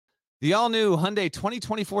The all-new Hyundai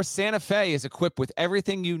 2024 Santa Fe is equipped with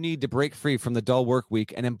everything you need to break free from the dull work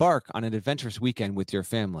week and embark on an adventurous weekend with your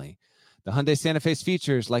family. The Hyundai Santa Fe's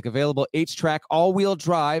features like available H-Track all-wheel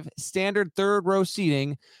drive, standard third-row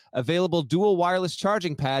seating, available dual wireless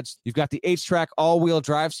charging pads. You've got the H-Track all-wheel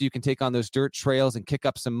drive so you can take on those dirt trails and kick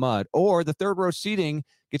up some mud. Or the third-row seating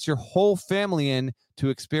gets your whole family in to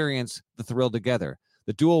experience the thrill together.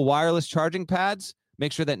 The dual wireless charging pads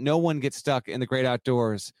make sure that no one gets stuck in the great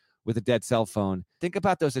outdoors with a dead cell phone. Think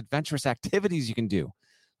about those adventurous activities you can do,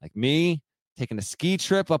 like me, taking a ski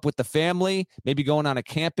trip up with the family, maybe going on a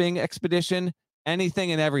camping expedition,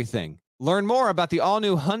 anything and everything. Learn more about the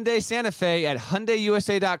all-new Hyundai Santa Fe at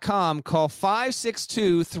HyundaiUSA.com. Call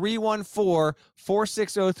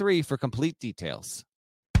 562-314-4603 for complete details.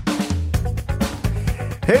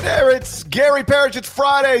 Hey there, it's Gary Parrish. It's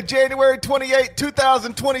Friday, January 28,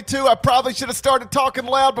 2022. I probably should have started talking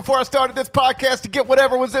loud before I started this podcast to get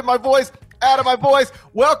whatever was in my voice out of my voice.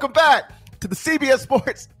 Welcome back to the CBS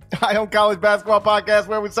Sports High on College Basketball Podcast,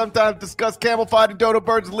 where we sometimes discuss camel fighting, dodo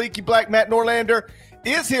birds, and leaky black. Matt Norlander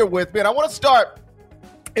is here with me, and I want to start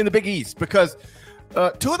in the Big East because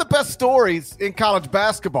two of the best stories in college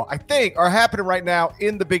basketball, I think, are happening right now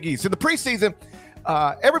in the Big East. In the preseason,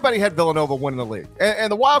 everybody had Villanova winning the league,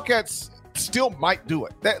 and the Wildcats still might do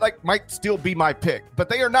it. That might still be my pick, but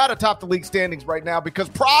they are not atop the league standings right now because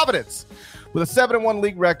Providence, with a 7-1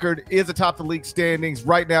 league record, is atop the league standings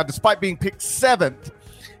right now, despite being picked 7th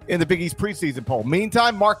in the Big East preseason poll.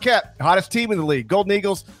 Meantime, Marquette, hottest team in the league, Golden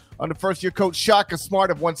Eagles under first-year coach Shaka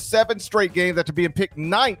Smart have won 7 straight games after being picked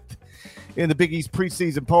 9th in the Big East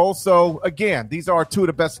preseason poll. So again, these are two of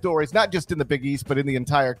the best stories, not just in the Big East, but in the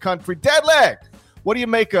entire country. Deadleg, what do you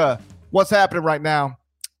make of what's happening right now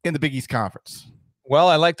in the Big East Conference? Well,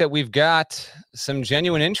 I like that we've got some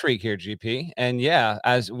genuine intrigue here, GP. And yeah,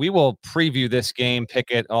 as we will preview this game,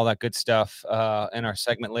 pick it, all that good stuff in our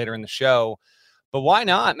segment later in the show. But why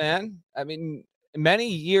not, man? I mean, in the many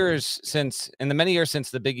years since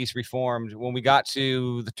the Big East reformed, when we got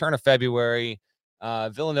to the turn of February,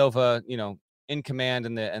 Villanova, in command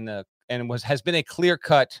has been a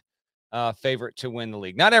clear-cut favorite to win the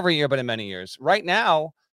league. Not every year, but in many years. Right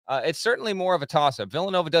now, it's certainly more of a toss-up.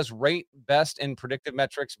 Villanova does rate best in predictive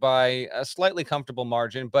metrics by a slightly comfortable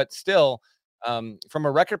margin, but still, from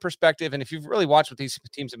a record perspective, and if you've really watched what these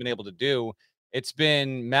teams have been able to do, it's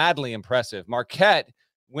been madly impressive. Marquette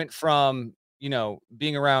went from,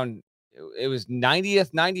 being around, it was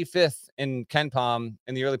 90th, 95th in KenPom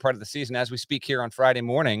in the early part of the season. As we speak here on Friday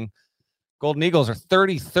morning, Golden Eagles are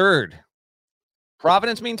 33rd.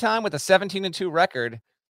 Providence, meantime, with a 17-2 record,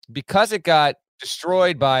 because it got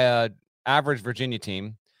destroyed by a average Virginia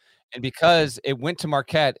team, and because it went to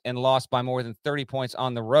Marquette and lost by more than 30 points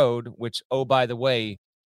on the road, which, oh, by the way,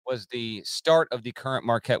 was the start of the current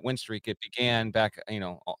Marquette win streak. It began back,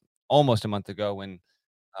 almost a month ago when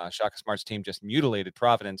Shaka Smart's team just mutilated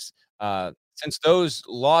Providence. Since those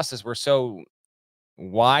losses were so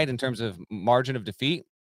wide in terms of margin of defeat,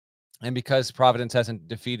 and because Providence hasn't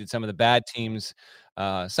defeated some of the bad teams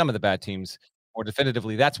more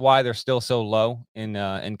definitively, that's why they're still so low in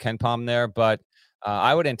KenPom there. But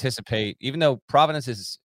I would anticipate, even though Providence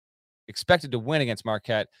is expected to win against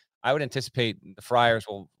Marquette, I would anticipate the Friars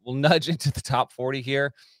will nudge into the top 40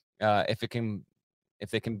 here if they can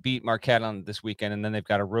beat Marquette on this weekend, and then they've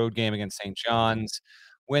got a road game against St. John's,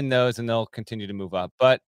 win those, and they'll continue to move up.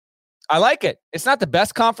 But I like it. It's not the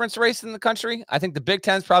best conference race in the country. I think the Big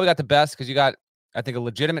Ten's probably got the best because you got, I think, a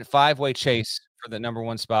legitimate 5-way chase for the number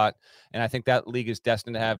 1 spot, and I think that league is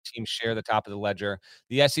destined to have teams share the top of the ledger.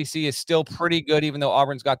 The SEC is still pretty good, even though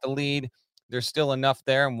Auburn's got the lead. There's still enough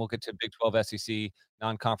there, and we'll get to Big 12 SEC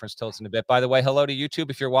non-conference tilts in a bit. By the way, hello to YouTube.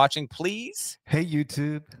 If you're watching, please. Hey,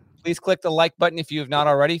 YouTube. Please click the like button if you have not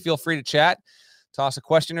already. Feel free to chat. Toss a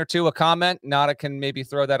question or two, a comment. Nada can maybe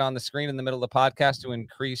throw that on the screen in the middle of the podcast to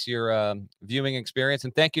increase your viewing experience.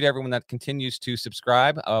 And thank you to everyone that continues to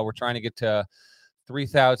subscribe. We're trying to get to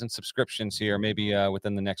 3,000 subscriptions here, maybe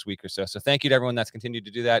within the next week or so. So thank you to everyone that's continued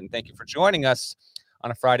to do that. And thank you for joining us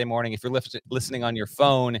on a Friday morning. If you're listening on your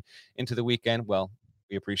phone into the weekend, well,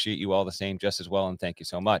 we appreciate you all the same just as well. And thank you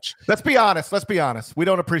so much. Let's be honest. We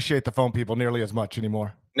don't appreciate the phone people nearly as much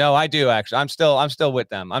anymore. No, I do actually. I'm still with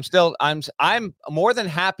them. I'm more than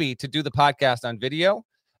happy to do the podcast on video.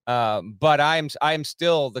 But I'm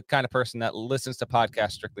still the kind of person that listens to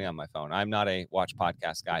podcasts strictly on my phone. I'm not a watch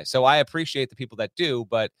podcast guy. So I appreciate the people that do,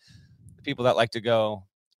 but the people that like to go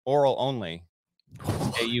oral only,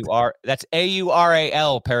 that's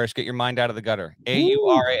AURAL, Parrish. Get your mind out of the gutter.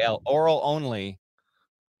 AURAL, oral only.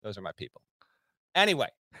 Those are my people. Anyway.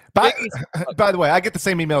 By the way, I get the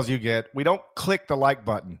same emails you get. We don't click the like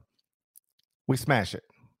button. We smash it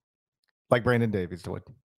like Brandon Davies would.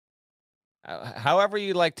 However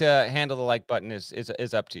you like to handle the like button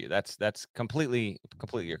is up to you. That's completely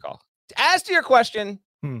your call. As to your question,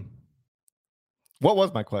 what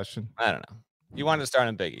was my question? I don't know. You wanted to start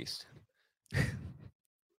in Big East.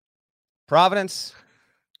 Providence,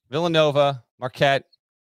 Villanova, Marquette,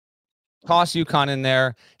 toss UConn in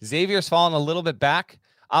there. Xavier's fallen a little bit back.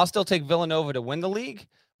 I'll still take Villanova to win the league,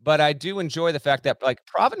 but I do enjoy the fact that like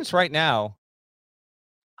Providence right now,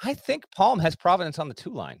 I think Palm has Providence on the 2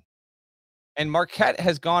 line. And Marquette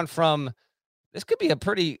has gone from this could be a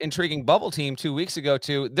pretty intriguing bubble team 2 weeks ago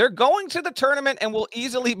to they're going to the tournament and will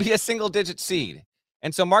easily be a single-digit seed.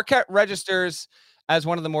 And so Marquette registers as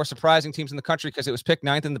one of the more surprising teams in the country because it was picked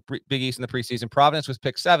 9th in the Big East in the preseason. Providence was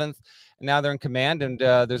picked 7th, and now they're in command. And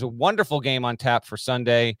there's a wonderful game on tap for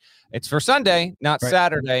Sunday. It's for Sunday, not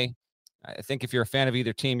Saturday. I think if you're a fan of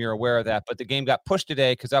either team, you're aware of that. But the game got pushed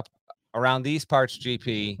today because up around these parts,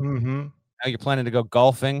 GP, now you're planning to go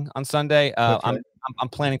golfing on Sunday. I'm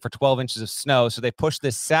planning for 12 inches of snow. So they pushed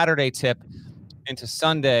this Saturday tip into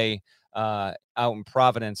Sunday out in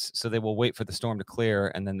Providence. So they will wait for the storm to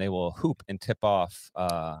clear, and then they will hoop and tip off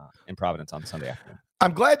in Providence on Sunday afternoon.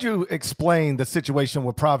 I'm glad you explained the situation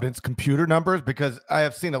with Providence computer numbers because I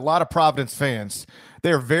have seen a lot of Providence fans.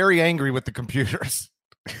 They're very angry with the computers.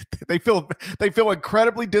 They feel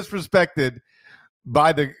incredibly disrespected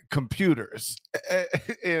by the computers.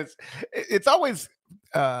 It's always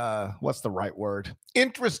what's the right word?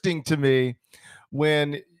 Interesting to me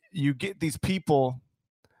when you get these people,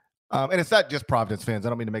 and it's not just Providence fans. I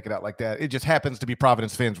don't mean to make it out like that. It just happens to be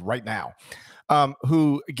Providence fans right now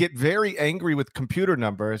who get very angry with computer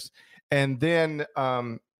numbers and then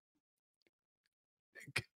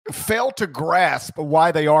fail to grasp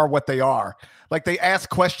why they are what they are. Like they ask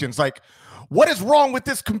questions like, what is wrong with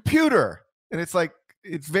this computer? And it's like,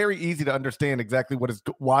 it's very easy to understand exactly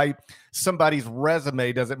why somebody's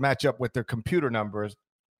resume doesn't match up with their computer numbers.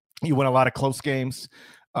 You win a lot of close games.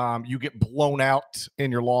 You get blown out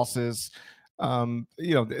in your losses.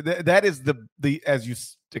 That is the as you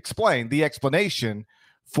explained, the explanation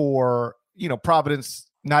for, Providence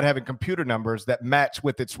not having computer numbers that match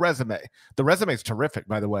with its resume. The resume is terrific,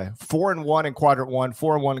 by the way. 4-1 in quadrant 1,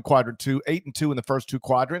 4-1 in quadrant 2, 8-2 in the first 2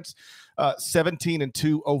 quadrants,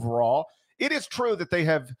 17-2 overall. It is true that they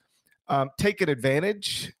have taken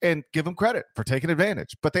advantage, and give them credit for taking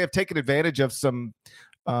advantage, but they have taken advantage of some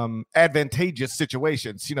advantageous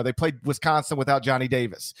situations. They played Wisconsin without Johnny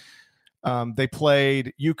Davis. They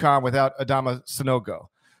played UConn without Adama Sanogo.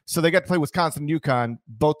 So they got to play Wisconsin and UConn.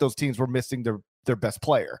 Both those teams were missing their best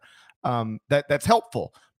player. That's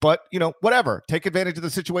helpful. But, whatever. Take advantage of the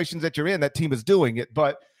situations that you're in. That team is doing it.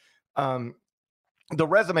 But the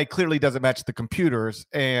resume clearly doesn't match the computers.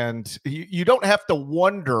 And you don't have to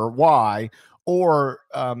wonder why or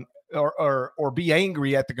be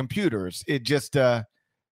angry at the computers. It just,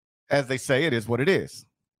 as they say, it is what it is.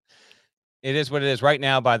 It is what it is. Right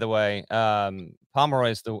now, by the way, Pomeroy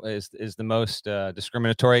is the most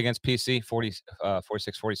discriminatory against PC,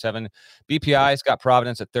 46-47. BPI's got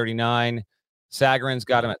Providence at 39. Sagarin's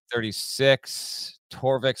got them at 36.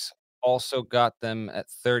 Torvik's also got them at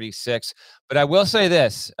 36. But I will say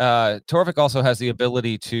this, Torvik also has the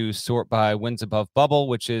ability to sort by wins above bubble,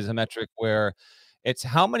 which is a metric where it's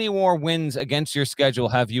how many more wins against your schedule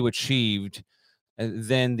have you achieved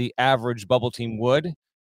than the average bubble team would.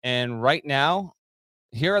 And right now,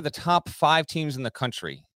 here are the top 5 teams in the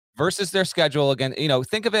country versus their schedule. Again,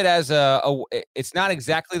 think of it as it's not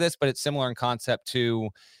exactly this, but it's similar in concept to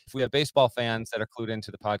if we have baseball fans that are clued into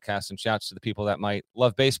the podcast, and shouts to the people that might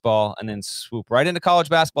love baseball and then swoop right into college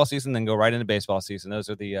basketball season, then go right into baseball season. Those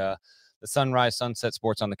are the sunrise, sunset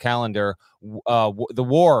sports on the calendar. The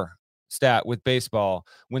WAR stat with baseball,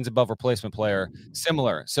 wins above replacement player,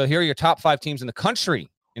 similar. So here are your top 5 teams in the country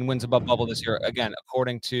in wins above bubble this year, again,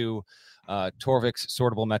 according to Torvik's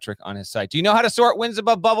sortable metric on his site. Do you know how to sort wins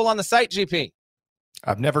above bubble on the site, GP?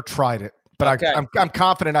 I've never tried it, but okay. I'm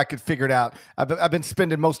confident I could figure it out. I've been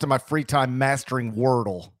spending most of my free time mastering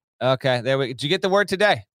Wordle. Okay, there we go. Did you get the word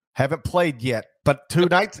today? Haven't played yet, but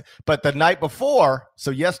the night before,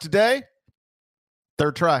 so yesterday,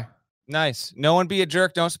 3rd try. Nice. No one be a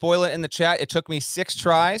jerk. Don't spoil it in the chat. It took me 6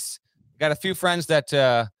 tries. Got a few friends that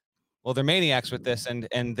they're maniacs with this,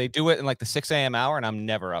 and they do it in like the 6 a.m. hour, and I'm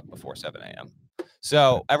never up before 7 a.m.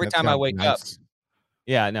 So every time I wake up,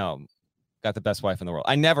 got the best wife in the world.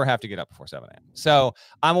 I never have to get up before 7 a.m. So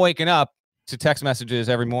I'm waking up to text messages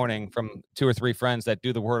every morning from 2 or 3 friends that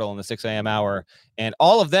do the Wordle in the 6 a.m. hour, and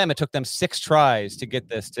all of them, it took them 6 tries to get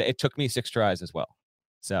this. It took me 6 tries as well.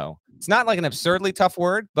 So it's not like an absurdly tough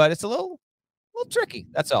word, but it's a little tricky.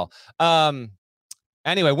 That's all.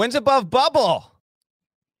 Anyway, wins above bubble.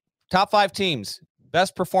 Top 5 teams.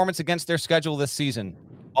 Best performance against their schedule this season.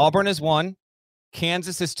 Auburn is 1.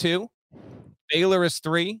 Kansas is 2. Baylor is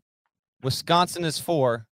 3. Wisconsin is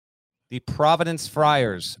 4. The Providence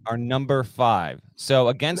Friars are number 5. So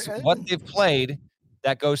against what they've played,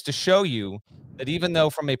 that goes to show you that even though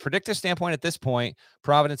from a predictive standpoint at this point,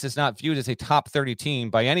 Providence is not viewed as a top 30 team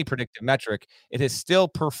by any predictive metric, it has still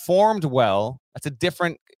performed well. That's a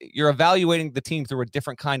different – you're evaluating the team through a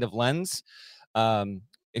different kind of lens.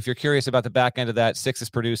 If you're curious about the back end of that, 6 is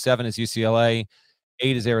Purdue, 7 is UCLA,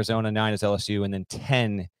 8 is Arizona, 9 is LSU, and then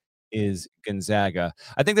 10 is Gonzaga.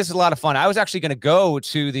 I think this is a lot of fun. I was actually going to go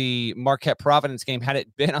to the Marquette-Providence game had it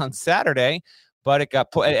been on Saturday, but it got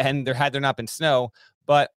put, and there not been snow,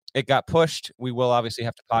 but it got pushed. We will obviously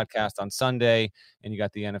have to podcast on Sunday, and you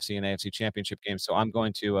got the NFC and AFC championship games. So I'm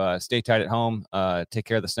going to stay tight at home, take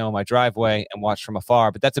care of the snow in my driveway, and watch from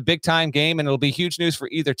afar. But that's a big-time game, and it'll be huge news for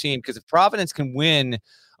either team because if Providence can win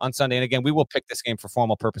on Sunday, and again, we will pick this game for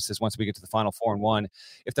formal purposes once we get to the final 4-1.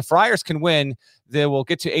 If the Friars can win, they will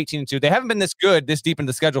get to 18-2. They haven't been this good, this deep into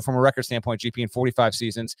the schedule from a record standpoint, GP, in 45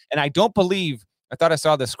 seasons. And I don't believe – I thought I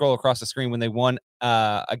saw this scroll across the screen when they won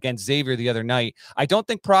against Xavier the other night. I don't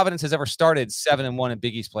think Providence has ever started 7-1 in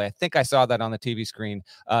Big East play. I think I saw that on the TV screen.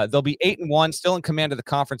 They'll be 8-1, still in command of the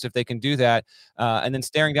conference if they can do that, and then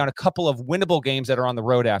staring down a couple of winnable games that are on the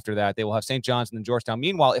road after that. They will have St. John's and then Georgetown.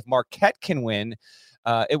 Meanwhile, if Marquette can win,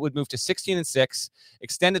 it would move to 16-6,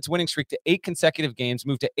 extend its winning streak to 8 consecutive games,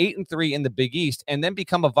 move to 8-3 in the Big East, and then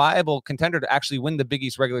become a viable contender to actually win the Big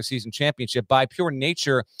East regular season championship by pure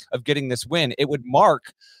nature of getting this win. It would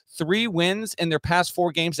mark 3 wins in their past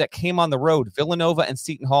 4 games that came on the road, Villanova and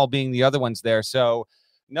Seton Hall being the other ones there. So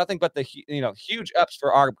nothing but the huge ups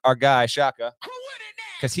for our guy, Shaka,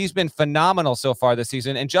 because he's been phenomenal so far this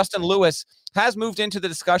season. And Justin Lewis has moved into the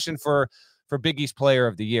discussion for Big East Player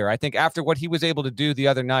of the Year. I think after what he was able to do the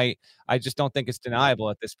other night, I just don't think it's deniable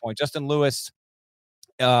at this point. Justin Lewis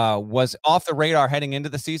was off the radar heading into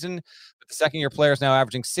the season, but the second-year player is now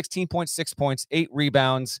averaging 16.6 points, 8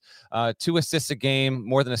 rebounds, 2 assists a game,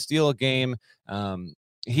 more than a steal a game.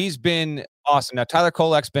 He's been awesome. Now, Tyler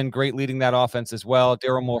Kolek's been great leading that offense as well.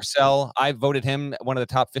 Daryl Morcell, I voted him one of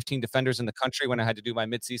the top 15 defenders in the country when I had to do my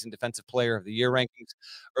midseason Defensive Player of the Year rankings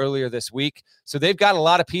earlier this week. So they've got a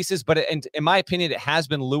lot of pieces, but in my opinion, it has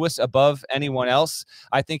been Lewis above anyone else.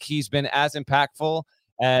 I think he's been as impactful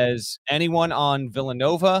as anyone on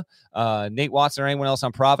Villanova, Nate Watson, or anyone else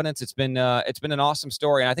on Providence. It's been an awesome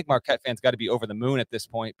story, and I think Marquette fans got to be over the moon at this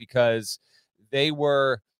point because they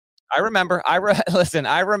were – I remember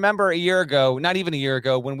a year ago, not even a year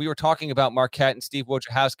ago, when we were talking about Marquette and Steve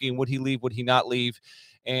Wojciechowski and would he leave, would he not leave?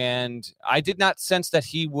 And I did not sense that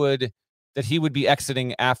he would be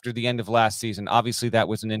exiting after the end of last season. Obviously, that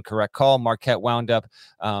was an incorrect call. Marquette wound up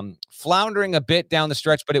floundering a bit down the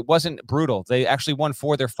stretch, but it wasn't brutal. They actually won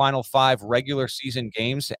 4 of their final 5 regular season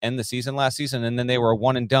games to end the season last season, and then they were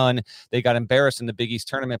one and done. They got embarrassed in the Big East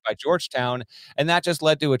tournament by Georgetown, and that just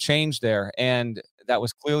led to a change there. And that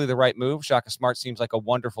was clearly the right move. Shaka Smart seems like a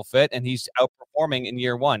wonderful fit, and he's outperforming in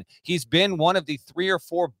year 1. He's been one of the 3 or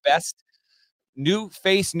 4 best new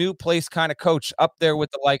face, new place kind of coach up there with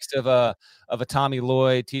the likes of a Tommy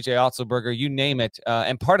Lloyd, TJ Otzelberger, you name it.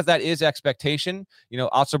 And part of that is expectation.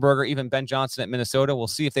 Otzelberger, even Ben Johnson at Minnesota. We'll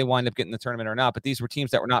see if they wind up getting the tournament or not. But these were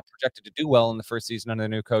teams that were not projected to do well in the first season under the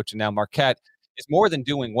new coach. And now Marquette is more than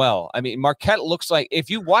doing well. I mean, Marquette looks like, if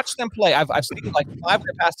you watch them play, I've seen like 5 of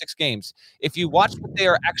their past 6 games. If you watch what they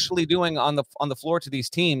are actually doing on the floor to these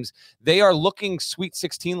teams, they are looking Sweet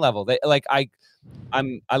 16 level.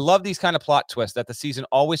 I love these kind of plot twists that the season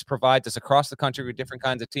always provides us across the country with different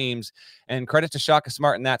kinds of teams. And credit to Shaka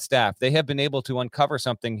Smart and that staff. They have been able to uncover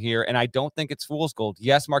something here, and I don't think it's fool's gold.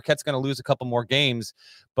 Yes, Marquette's going to lose a couple more games,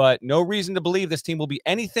 but no reason to believe this team will be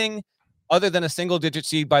anything other than a single-digit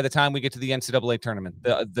seed by the time we get to the NCAA tournament.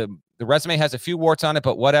 The resume has a few warts on it,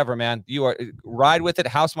 but whatever, man. You ride with it,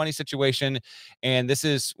 house money situation, and this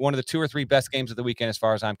is one of the 2 or 3 best games of the weekend as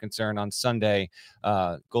far as I'm concerned on Sunday.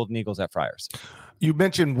 Golden Eagles at Friars. You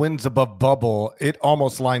mentioned wins above bubble. It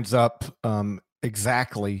almost lines up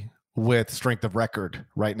exactly with strength of record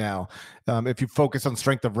right now. If you focus on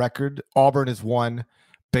strength of record, Auburn is 1,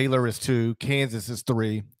 Baylor is 2, Kansas is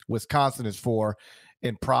 3, Wisconsin is 4,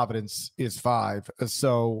 and Providence is 5.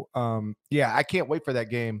 So, I can't wait for that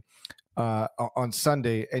game on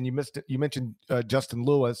Sunday. And you mentioned Justin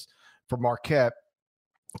Lewis for Marquette.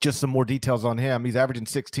 Just some more details on him. He's averaging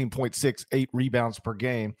 16.6, 8 rebounds per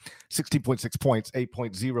game, 16.6 points,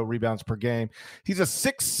 8.0 rebounds per game. He's a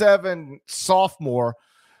 6'7" sophomore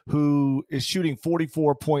who is shooting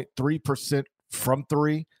 44.3% from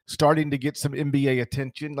three, starting to get some NBA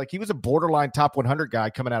attention. Like, he was a borderline top 100 guy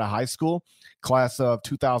coming out of high school, class of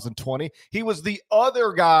 2020. He was the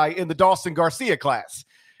other guy in the Dawson Garcia class,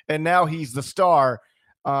 and now he's the star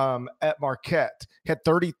at Marquette. Had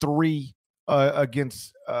 33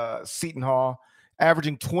 against Seton Hall,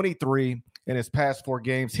 averaging 23 in his past 4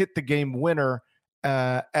 games, hit the game winner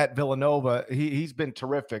at Villanova. He's been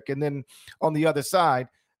terrific. And then on the other side,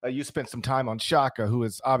 you spent some time on Shaka, who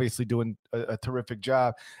is obviously doing a terrific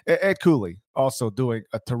job. Ed Cooley also doing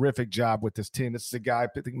a terrific job with this team. This is a guy,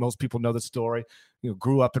 I think most people know the story,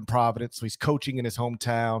 grew up in Providence, so he's coaching in his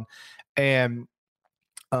hometown, and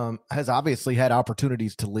has obviously had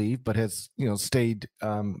opportunities to leave, but has, stayed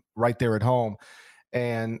right there at home.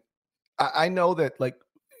 And I know that, like,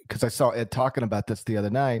 because I saw Ed talking about this the other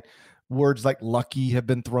night, words like lucky have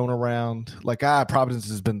been thrown around, like, Providence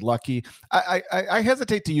has been lucky. I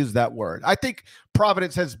hesitate to use that word. I think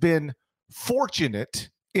Providence has been fortunate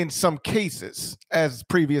in some cases, as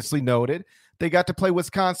previously noted. They got to play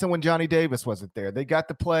Wisconsin when Johnny Davis wasn't there. They got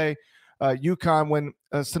to play UConn when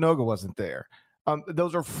Sonoga wasn't there.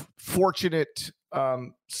 Those are fortunate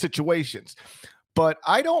situations. But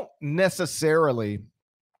I don't necessarily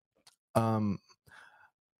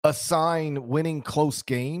assign winning close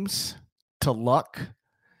games to luck.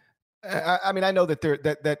 I mean, I know that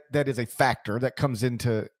that is a factor that comes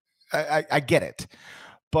into. I get it,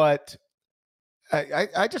 but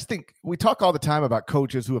I just think we talk all the time about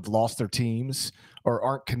coaches who have lost their teams or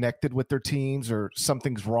aren't connected with their teams or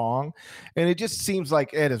something's wrong, and it just seems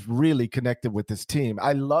like Ed is really connected with this team.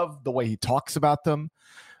 I love the way he talks about them.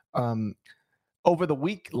 Over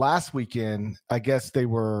the last weekend, I guess they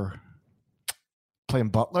were playing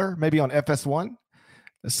Butler, maybe on FS1,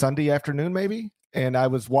 a Sunday afternoon, maybe. And I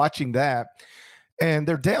was watching that, and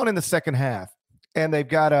they're down in the second half, and they've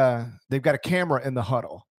got a camera in the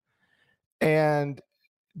huddle, and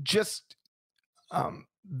just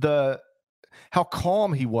how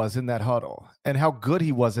calm he was in that huddle and how good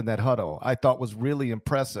he was in that huddle, I thought was really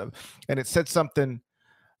impressive. And it said something.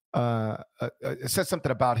 It said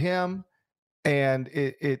something about him, and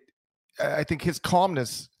I think his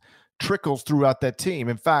calmness trickles throughout that team.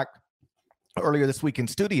 In fact, earlier this week in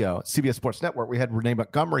studio, CBS Sports Network, we had Renee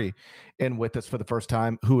Montgomery in with us for the first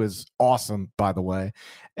time, who is awesome, by the way.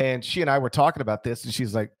 And she and I were talking about this, and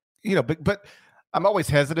she's like, but I'm always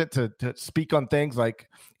hesitant to speak on things like,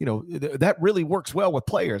 that really works well with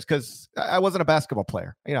players, because I wasn't a basketball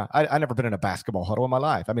player. I never been in a basketball huddle in my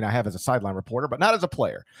life. I mean, I have as a sideline reporter, but not as a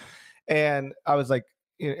player. And I was like,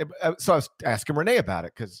 so I was asking Renee about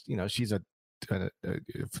it, because, she's a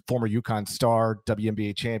former UConn star,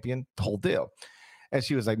 WNBA champion, the whole deal. And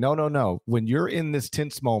she was like, no. When you're in this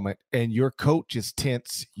tense moment and your coach is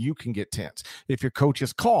tense, you can get tense. If your coach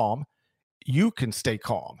is calm, you can stay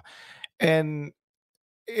calm. And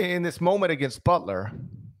in this moment against Butler,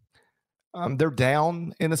 they're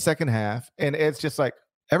down in the second half, and Ed's just like,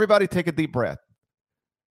 everybody take a deep breath.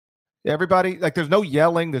 Everybody, like, there's no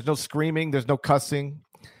yelling, there's no screaming, there's no cussing.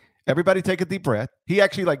 Everybody take a deep breath. He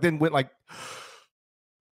actually then went like,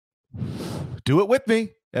 do it with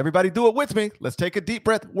me. Everybody do it with me. Let's take a deep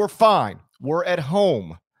breath. We're fine. We're at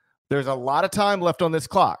home. There's a lot of time left on this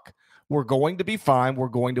clock. We're going to be fine. We're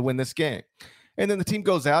going to win this game. And then the team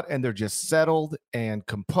goes out and they're just settled and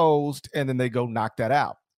composed, and then they go knock that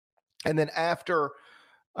out. And then after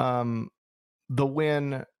the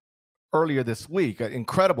win earlier this week, an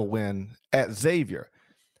incredible win at Xavier,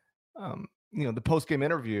 the post-game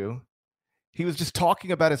interview, he was just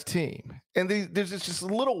talking about his team. And there's just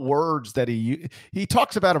little words that he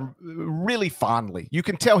talks about them really fondly. You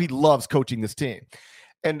can tell he loves coaching this team.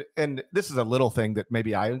 And this is a little thing that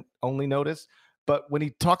maybe I only notice, but when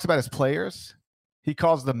he talks about his players, he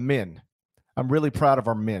calls them men. I'm really proud of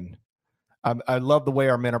our men. I love the way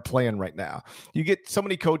our men are playing right now. You get so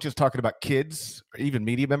many coaches talking about kids, or even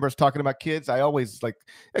media members talking about kids. I always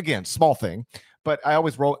again, small thing, but I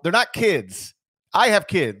always roll. They're not kids. I have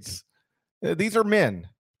kids. These are men.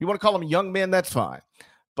 You want to call them young men, that's fine.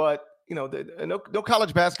 But, no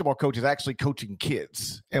college basketball coach is actually coaching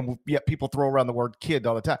kids. And yet people throw around the word kid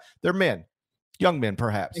all the time. They're men. Young men,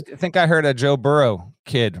 perhaps. I think I heard a Joe Burrow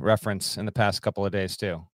kid reference in the past couple of days,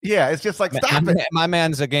 too. Yeah, it's just like, stop it. My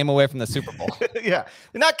man's a game away from the Super Bowl. Yeah,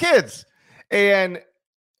 they're not kids. And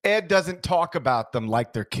Ed doesn't talk about them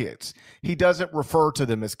like they're kids. He doesn't refer to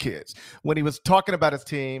them as kids. When he was talking about his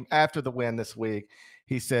team after the win this week,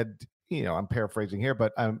 he said, I'm paraphrasing here,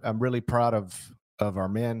 but I'm really proud of our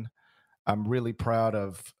men. I'm really proud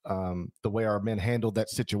of the way our men handled that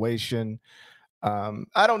situation.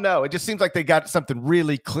 I don't know. It just seems like they got something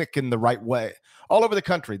really clicking the right way. All over the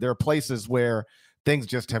country, there are places where things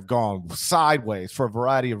just have gone sideways for a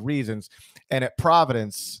variety of reasons. And at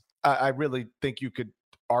Providence, I really think you could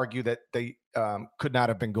argue that they could not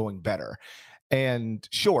have been going better. And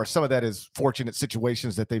sure, some of that is fortunate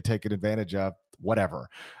situations that they've taken advantage of, whatever.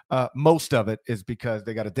 Most of it is because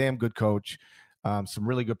they got a damn good coach, some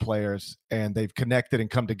really good players, and they've connected and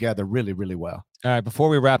come together really, really well. All right, before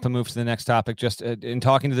we wrap and move to the next topic, just in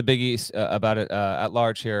talking to the Big East about it at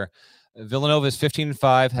large here, Villanova is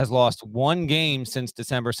 15-5, has lost one game since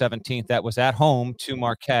December 17th. That was at home to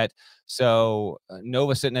Marquette. So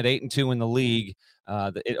Nova sitting at 8-2 in the league.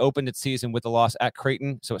 It opened its season with a loss at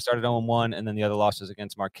Creighton, so it started 0-1, and then the other losses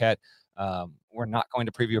against Marquette. We're not going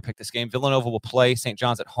to preview or pick this game. Villanova will play St.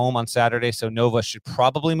 John's at home on Saturday, so Nova should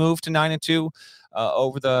probably move to 9-2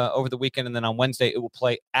 over the weekend, and then on Wednesday it will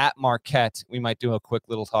play at Marquette. We might do a quick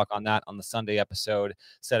little talk on that on the Sunday episode,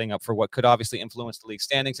 setting up for what could obviously influence the league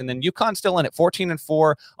standings. And then UConn still in at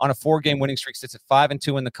 14-4 on a 4-game winning streak, sits at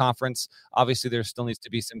 5-2 in the conference. Obviously, there still needs to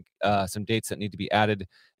be some dates that need to be added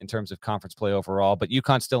in terms of conference play overall, but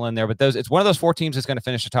UConn's still in there. But it's one of those four teams that's going to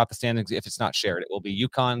finish atop the standings if it's not shared. It will be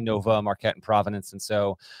UConn, Nova, Marquette, and Providence. And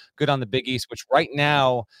so good on the Big East, which right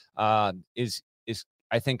now is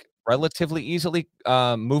I think relatively easily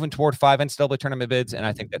moving toward 5 NCAA tournament bids, and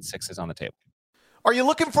I think that 6 is on the table. Are you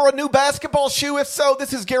looking for a new basketball shoe? If so,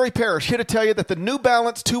 this is Gary Parrish here to tell you that the New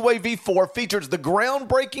Balance 2-Way V4 features the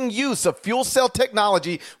groundbreaking use of fuel cell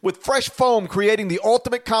technology with fresh foam, creating the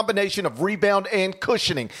ultimate combination of rebound and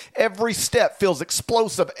cushioning. Every step feels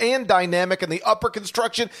explosive and dynamic, and the upper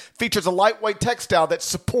construction features a lightweight textile that's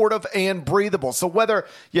supportive and breathable. So whether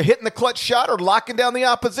you're hitting the clutch shot or locking down the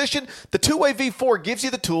opposition, the 2-Way V4 gives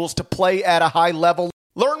you the tools to play at a high level.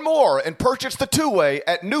 Learn more and purchase the 2-Way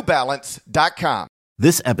at newbalance.com.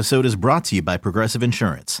 This episode is brought to you by Progressive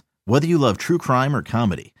Insurance. Whether you love true crime or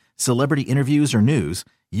comedy, celebrity interviews or news,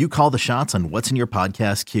 you call the shots on what's in your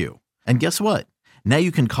podcast queue. And guess what? Now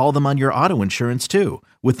you can call them on your auto insurance too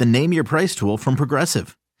with the Name Your Price tool from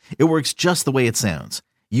Progressive. It works just the way it sounds.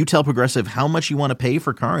 You tell Progressive how much you want to pay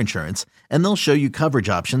for car insurance, and they'll show you coverage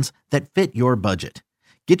options that fit your budget.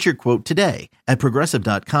 Get your quote today at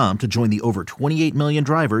Progressive.com to join the over 28 million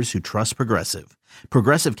drivers who trust Progressive.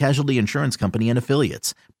 Progressive Casualty Insurance Company and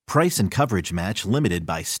Affiliates. Price and coverage match limited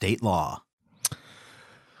by state law.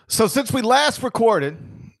 So since we last recorded,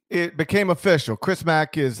 it became official. Chris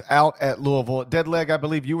Mack is out at Louisville. Deadleg, I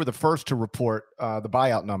believe you were the first to report the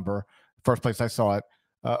buyout number. First place I saw it,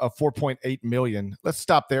 of $4.8 million. Let's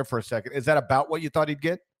stop there for a second. Is that about what you thought he'd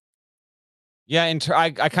get? Yeah,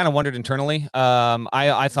 I kind of wondered internally. I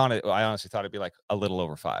honestly thought it'd be like a little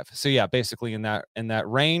over 5. So yeah, basically in that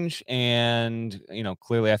range. And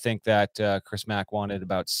clearly I think that Chris Mack wanted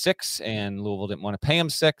about 6, and Louisville didn't want to pay him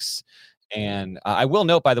 6. And I will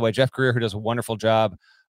note, by the way, Jeff Greer, who does a wonderful job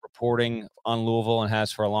reporting on Louisville and has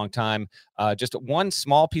for a long time, just one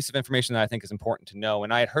small piece of information that I think is important to know.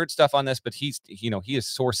 And I had heard stuff on this, but he has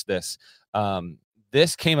sourced this.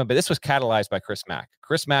 This was catalyzed by Chris Mack.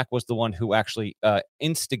 Chris Mack was the one who actually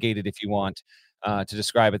instigated, if you want to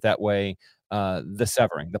describe it that way, the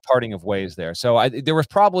severing, the parting of ways there. So there was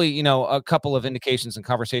probably, a couple of indications and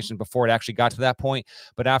conversations before it actually got to that point.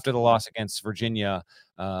 But after the loss against Virginia,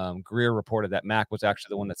 Greer reported that Mack was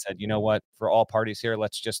actually the one that said, you know what, for all parties here,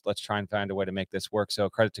 let's try and find a way to make this work. So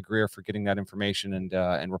credit to Greer for getting that information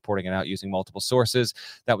and reporting it out using multiple sources.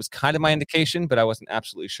 That was kind of my indication, but I wasn't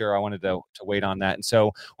absolutely sure. I wanted to wait on that. And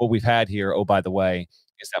so what we've had here, oh, by the way,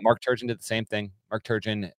 is that Mark Turgeon did the same thing. Mark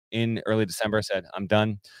Turgeon in early December said, I'm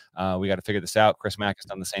done. We got to figure this out. Chris Mack has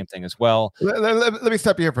done the same thing as well. Let me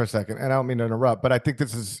stop you here for a second, and I don't mean to interrupt, but I think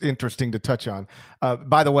this is interesting to touch on.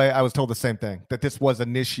 By the way, I was told the same thing, that this was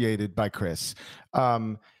initiated by Chris.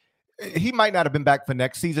 He might not have been back for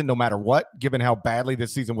next season no matter what, given how badly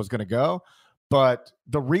this season was going to go. But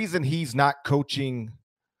the reason he's not coaching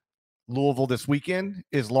Louisville this weekend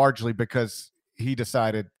is largely because he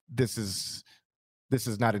decided this is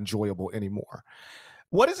not enjoyable anymore.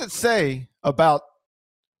 What does it say about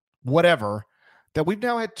whatever that we've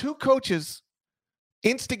now had 2 coaches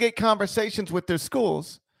instigate conversations with their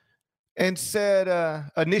schools and said,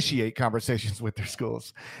 initiate conversations with their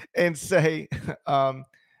schools and say, I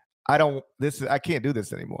can't do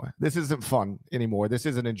this anymore. This isn't fun anymore. This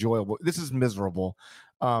isn't enjoyable. This is miserable.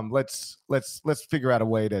 Let's figure out a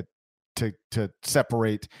way to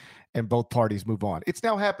separate and both parties move on. It's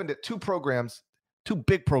now happened at 2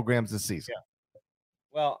 big programs this season. Yeah.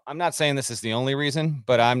 Well, I'm not saying this is the only reason,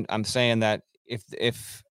 but I'm saying that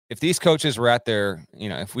if these coaches were at their,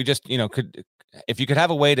 if we just, if you could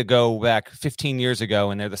have a way to go back 15 years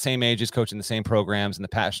ago and they're the same ages coaching the same programs and the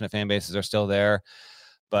passionate fan bases are still there,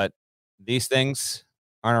 but these things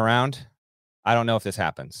aren't around, I don't know if this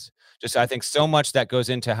happens. Just I think so much that goes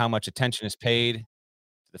into how much attention is paid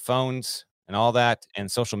to the phones and all that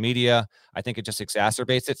and social media. I think it just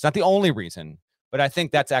exacerbates it. It's not the only reason, but I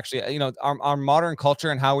think that's actually, our modern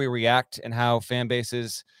culture and how we react and how fan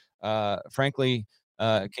bases, frankly,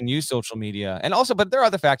 can use social media. And also, but there are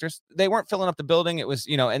other factors. They weren't filling up the building. It was,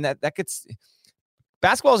 and that gets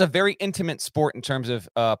basketball is a very intimate sport in terms of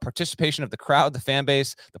participation of the crowd, the fan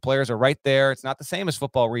base. The players are right there. It's not the same as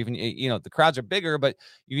football where even, the crowds are bigger, but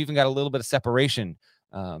you've even got a little bit of separation.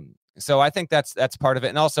 So I think that's part of it.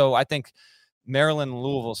 And also, I think Maryland and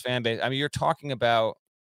Louisville's fan base, I mean, you're talking about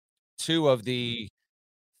two of the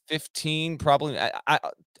 15, probably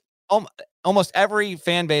almost every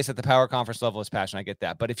fan base at the power conference level is passionate. I get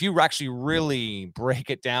that. But if you actually really break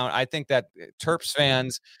it down, I think that Terps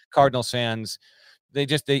fans, Cardinals fans, they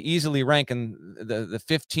easily rank in the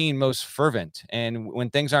 15 most fervent. And when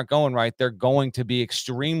things aren't going right, they're going to be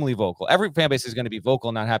extremely vocal. Every fan base is going to be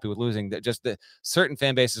vocal, not happy with losing. The certain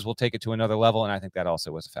fan bases will take it to another level. And I think that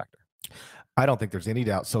also was a factor. I don't think there's any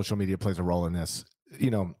doubt social media plays a role in this.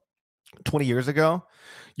 20 years ago,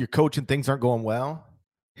 your coach and things aren't going well.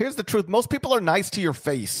 Here's the truth. Most people are nice to your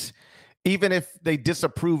face, even if they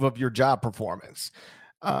disapprove of your job performance.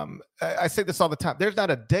 I say this all the time. There's not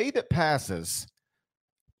a day that passes,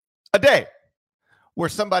 a day, where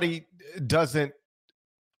somebody doesn't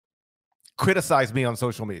criticize me on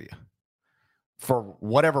social media for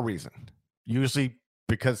whatever reason. Usually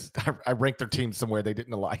because I ranked their team somewhere they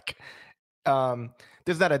didn't like.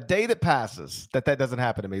 There's not a day that passes that doesn't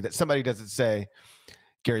happen to me, that somebody doesn't say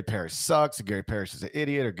Gary Parrish sucks, or Gary Parrish is an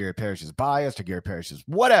idiot, or Gary Parrish is biased, or Gary Parrish is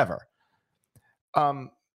whatever.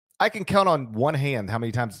 I can count on one hand how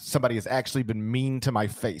many times somebody has actually been mean to my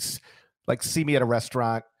face. Like, see me at a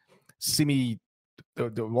restaurant, see me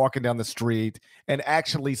walking down the street, and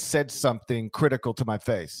actually said something critical to my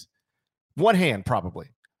face. One hand, probably.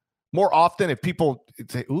 More often, if people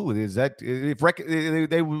say, "Ooh, is that?" If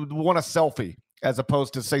they would want a selfie as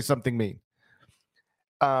opposed to say something mean.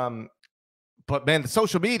 But man, the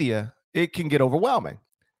social media, it can get overwhelming,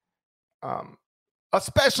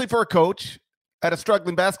 especially for a coach at a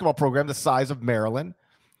struggling basketball program the size of Maryland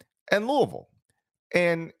and Louisville.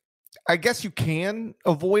 And I guess you can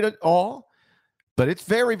avoid it all, but it's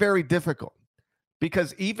very, very difficult,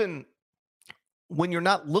 because even when you're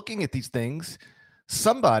not looking at these things,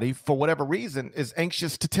 somebody, for whatever reason, is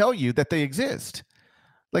anxious to tell you that they exist.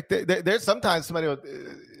 Like, there's sometimes somebody will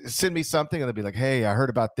send me something and they'll be like, "Hey, I heard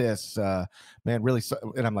about this, man, really."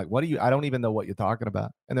 And I'm like, "What I don't even know what you're talking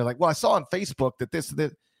about." And they're like, "Well, I saw on Facebook that this."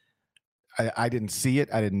 I didn't see it.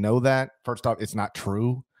 I didn't know that. First off, it's not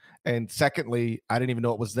true. And secondly, I didn't even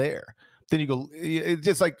know it was there. Then you go, it's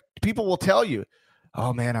just like people will tell you,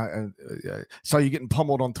 "Oh man, I saw you getting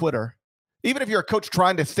pummeled on Twitter," even if you're a coach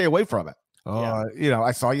trying to stay away from it. "Oh, yeah.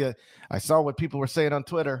 I saw you. I saw what people were saying on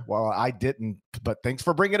Twitter." Well, I didn't, but thanks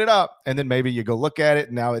for bringing it up. And then maybe you go look at it.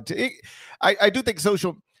 And now I do think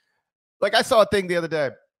social, like, I saw a thing the other day.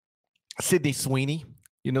 Sydney Sweeney.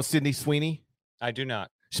 You know Sydney Sweeney? I do not.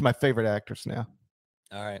 She's my favorite actress now.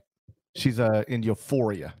 All right. She's in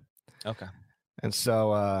Euphoria. Okay. And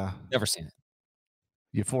so never seen it.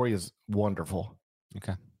 Euphoria is wonderful.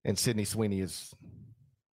 Okay. And Sydney Sweeney is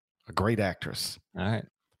a great actress. All right.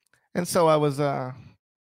 And so I was I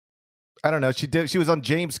don't know, she was on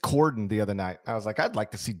James Corden the other night. I was like, I'd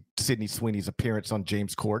like to see Sydney Sweeney's appearance on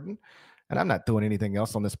James Corden, and I'm not doing anything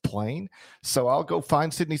else on this plane, so I'll go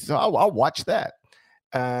find Sydney. So I'll watch that.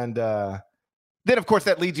 And then of course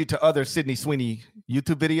that leads you to other Sydney Sweeney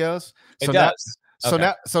YouTube videos. So it does.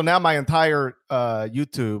 So now my entire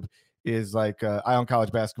YouTube is like Eye on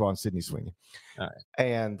College Basketball and Sydney Sweeney. All right.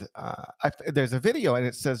 And there's a video and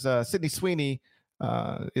it says Sydney Sweeney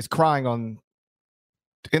is crying on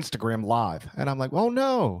Instagram Live. And I'm like, "Oh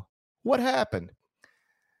no, what happened?"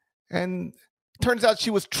 And turns out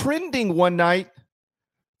she was trending one night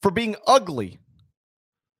for being ugly.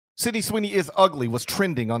 Sydney Sweeney is ugly was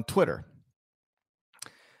trending on Twitter.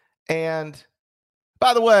 And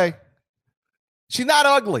by the way, she's not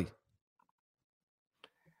ugly.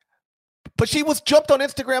 But she was jumped on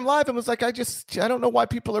Instagram Live and was like, I don't know why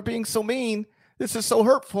people are being so mean. This is so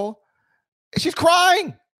hurtful. She's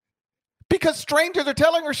crying because strangers are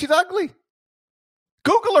telling her she's ugly.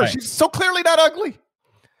 Google her. Right. She's so clearly not ugly.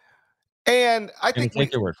 And I think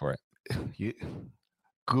take your word for it. You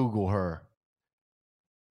Google her.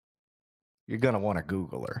 You're going to want to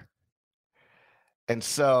Google her. And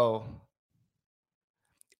so,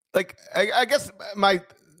 like, I guess my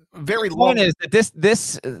very long point is that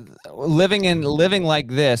this living like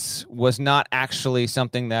this was not actually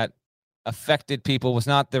something that affected people, was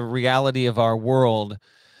not the reality of our world.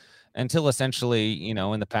 until essentially, you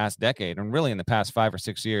know, in the past decade and really in the past 5 or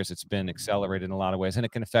 6 years, it's been accelerated in a lot of ways, and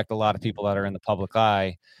it can affect a lot of people that are in the public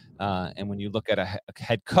eye. And when you look at a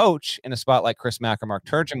head coach in a spot like Chris Mack or Mark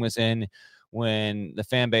Turgeon was in, when the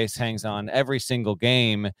fan base hangs on every single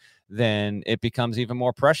game, then it becomes even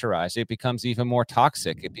more pressurized. It becomes even more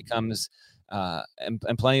toxic. It becomes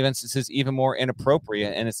in plenty of instances, even more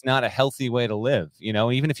inappropriate. And it's not a healthy way to live. You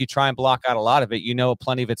know, even if you try and block out a lot of it, you know,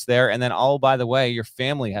 plenty of it's there. And then, oh, by the way, your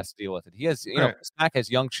family has to deal with it. He has, you know, Chris Mack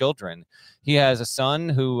has young children. He has a son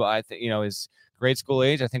who I think, you know, is grade school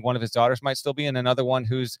age. I think one of his daughters might still be, and another one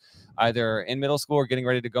who's either in middle school or getting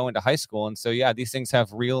ready to go into high school. And so, yeah, these things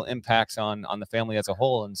have real impacts on the family as a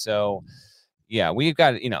whole. And so, yeah, we've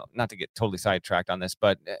got, you know, not to get totally sidetracked on this,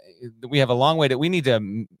 but we have a long way we need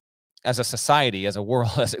to, as a society, as a world,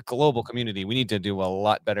 as a global community, we need to do a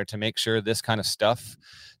lot better to make sure this kind of stuff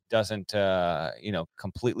doesn't, you know,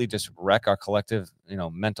 completely just wreck our collective, you know,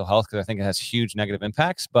 mental health, because I think it has huge negative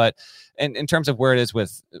impacts. But in terms of where it is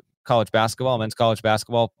with college basketball, men's college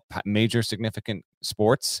basketball, major significant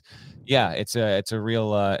sports, yeah, it's a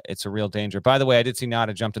real danger. By the way, I did see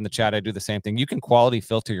Nada jumped in the chat. I do the same thing. You can quality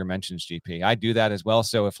filter your mentions, GP. I do that as well.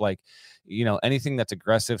 So if, like, you know, anything that's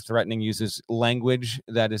aggressive, threatening, uses language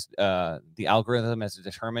that is the algorithm has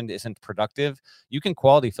determined isn't productive, you can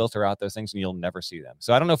quality filter out those things and you'll never see them.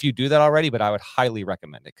 So I don't know if you do that already, but I would highly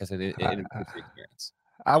recommend it because it improves the experience.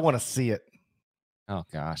 I want to see it. Oh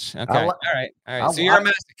gosh. Okay. All right. So you're a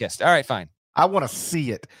masochist. All right, fine. I want to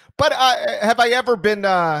see it. But have I ever been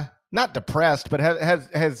not depressed, but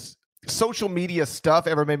has social media stuff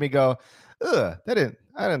ever made me go, ugh, I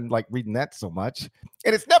didn't like reading that so much?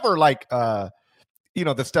 And it's never like you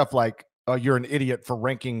know, the stuff like, oh, you're an idiot for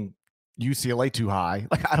ranking UCLA too high.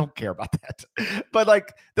 Like, I don't care about that. But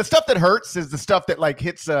like the stuff that hurts is the stuff that like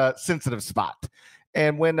hits a sensitive spot.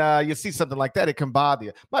 And when you see something like that, it can bother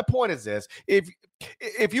you. My point is this: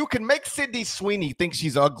 if you can make Sydney Sweeney think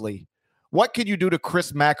she's ugly, what can you do to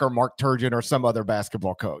Chris Mack or Mark Turgeon or some other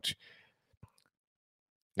basketball coach?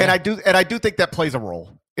 Yeah. And I do think that plays a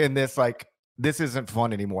role in this. Like, this isn't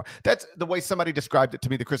fun anymore. That's the way somebody described it to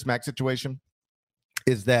me. The Chris Mack situation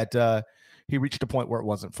is that he reached a point where it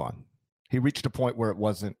wasn't fun. He reached a point where it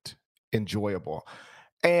wasn't enjoyable.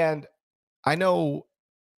 And I know,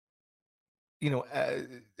 you know,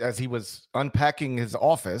 as he was unpacking his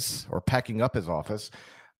office or packing up his office,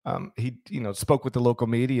 he, you know, spoke with the local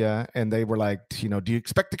media, and they were like, you know, do you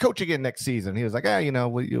expect to coach again next season? He was like, you know,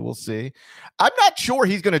 we'll see. I'm not sure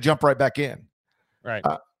he's going to jump right back in. Right.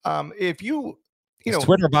 If you his know,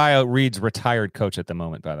 Twitter bio reads retired coach at the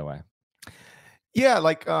moment, by the way. Yeah.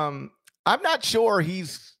 Like, I'm not sure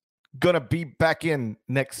he's going to be back in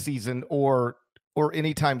next season or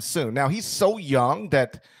anytime soon. Now, he's so young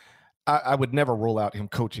that I would never rule out him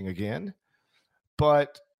coaching again.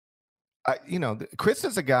 But, you know, Chris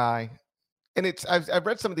is a guy, and I've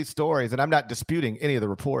read some of these stories, and I'm not disputing any of the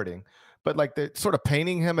reporting, but like they're sort of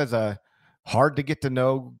painting him as a hard to get to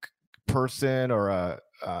know person, or a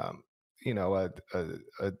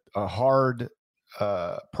hard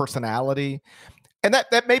personality. And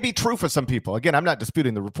that may be true for some people. Again, I'm not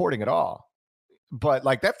disputing the reporting at all. But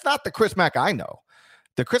like, that's not the Chris Mack I know.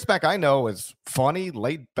 The Chris Mack I know is funny,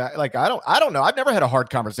 laid back. Like, I don't know. I've never had a hard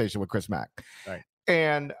conversation with Chris Mack. Right.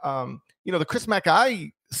 And, you know, the Chris Mack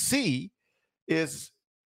I see is,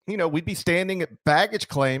 you know, we'd be standing at baggage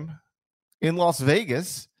claim in Las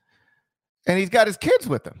Vegas, and he's got his kids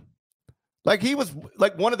with him. Like, he was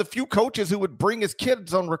like one of the few coaches who would bring his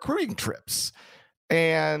kids on recruiting trips.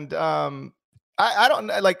 And I don't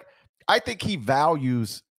like, I think he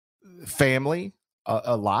values family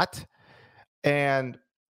a lot. And,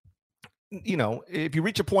 you know, if you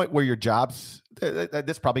reach a point where your job's,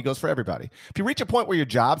 this probably goes for everybody. If you reach a point where your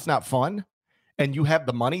job's not fun and you have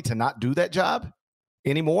the money to not do that job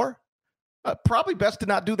anymore, probably best to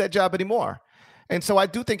not do that job anymore. And so I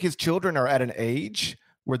do think his children are at an age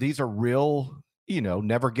where these are real, you know,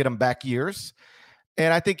 never get them back years.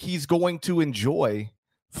 And I think he's going to enjoy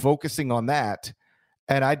focusing on that.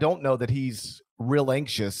 And I don't know that he's real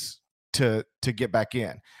anxious to get back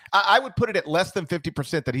in. I would put it at less than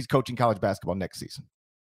 50% that he's coaching college basketball next season.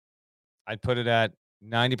 I'd put it at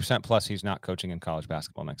 90% plus he's not coaching in college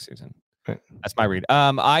basketball next season. Right. That's my read.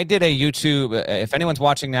 I did a YouTube. If anyone's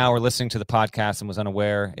watching now or listening to the podcast and was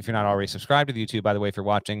unaware, if you're not already subscribed to the YouTube, by the way, if you're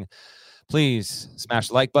watching, please smash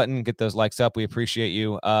the like button, get those likes up. We appreciate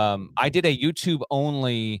you. I did a YouTube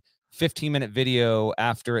only 15-minute video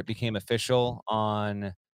after it became official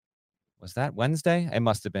on was that Wednesday? It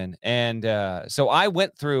must have been. And so I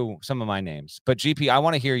went through some of my names, but GP, I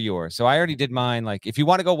want to hear yours. So I already did mine. Like, if you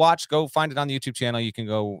want to go watch, go find it on the YouTube channel. You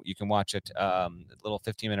can watch it. A little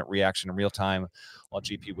 15-minute reaction in real time while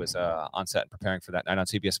GP was on set and preparing for that night on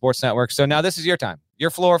CBS Sports Network. So now this is your time.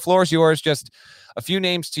 Your floor is yours. Just a few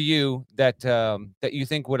names to you that you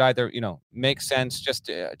think would either, make sense. Just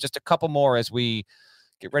a couple more as we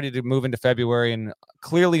get ready to move into February, and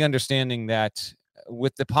clearly understanding that,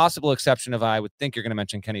 with the possible exception of, I would think you're going to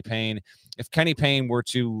mention Kenny Payne. If Kenny Payne were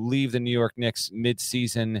to leave the New York Knicks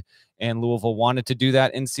mid-season and Louisville wanted to do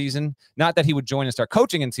that in season, not that he would join and start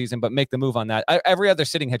coaching in season, but make the move on that. Every other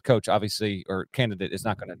sitting head coach, obviously, or candidate is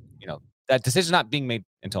not going to, that decision's not being made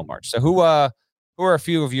until March. So who are a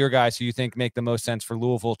few of your guys who you think make the most sense for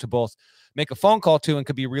Louisville to both make a phone call to and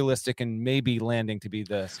could be realistic and maybe landing to be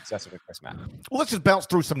the successor to Chris Mack? Well, let's just bounce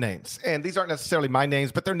through some names. And these aren't necessarily my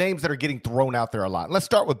names, but they're names that are getting thrown out there a lot. Let's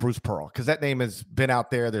start with Bruce Pearl, because that name has been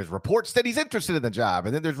out there. There's reports that he's interested in the job,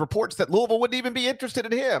 and then there's reports that Louisville wouldn't even be interested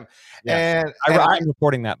in him. Yes. And I'm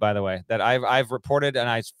reporting that, by the way, that I've reported, and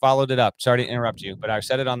I followed it up. Sorry to interrupt you, but I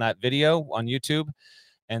said it on that video on YouTube.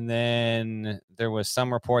 And then there was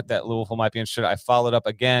some report that Louisville might be interested. I followed up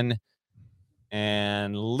again.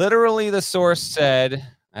 And literally the source said,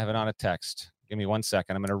 I have it on a text. Give me 1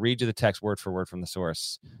 second. I'm going to read you the text word for word from the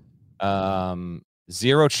source.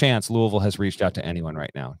 0 chance Louisville has reached out to anyone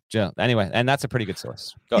right now. Anyway, and that's a pretty good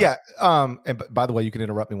source. Go ahead. And by the way, you can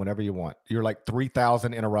interrupt me whenever you want. You're like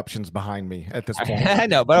 3,000 interruptions behind me at this point. I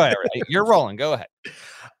know, but whatever. You're rolling. Go ahead.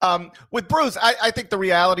 With Bruce, I think the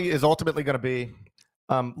reality is ultimately going to be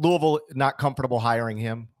Louisville not comfortable hiring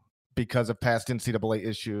him because of past NCAA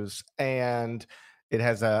issues, and it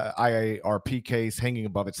has a IARP case hanging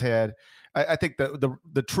above its head. I think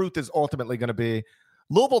the truth is ultimately going to be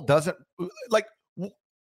Louisville doesn't like.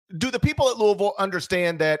 Do the people at Louisville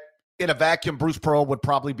understand that in a vacuum, Bruce Pearl would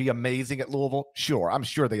probably be amazing at Louisville? Sure, I'm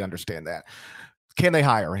sure they understand that. Can they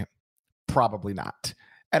hire him? Probably not.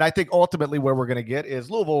 And I think ultimately where we're going to get is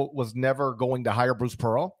Louisville was never going to hire Bruce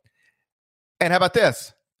Pearl. And how about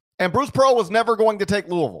this? And Bruce Pearl was never going to take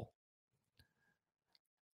Louisville.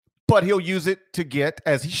 But he'll use it to get,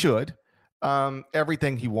 as he should,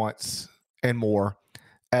 everything he wants and more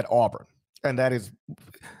at Auburn. And that is,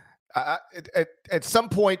 at some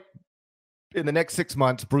point in the next 6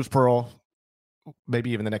 months, Bruce Pearl,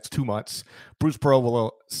 maybe even the next 2 months, Bruce Pearl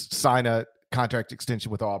will sign a contract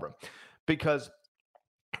extension with Auburn. Because,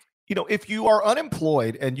 if you are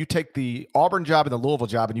unemployed and you take the Auburn job and the Louisville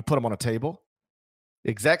job and you put them on a table,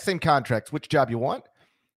 exact same contracts, which job you want,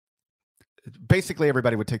 basically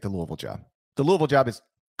everybody would take the Louisville job. The Louisville job is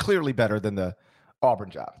clearly better than the Auburn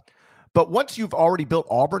job. But once you've already built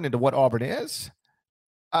Auburn into what Auburn is,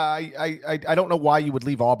 I don't know why you would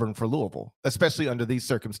leave Auburn for Louisville, especially under these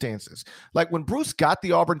circumstances. Like when Bruce got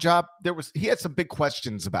the Auburn job, he had some big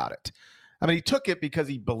questions about it. I mean, he took it because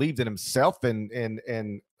he believed in himself and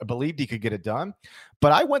believed he could get it done.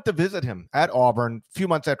 But I went to visit him at Auburn a few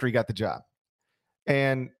months after he got the job.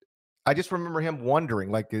 And I just remember him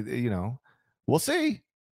wondering, we'll see.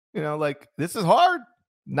 This is hard.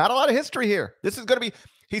 Not a lot of history here. This is going to be,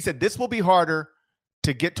 he said, this will be harder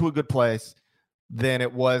to get to a good place than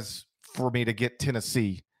it was for me to get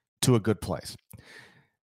Tennessee to a good place.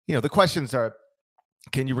 The questions are,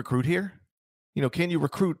 can you recruit here? Can you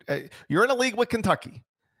recruit? You're in a league with Kentucky.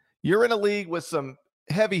 You're in a league with some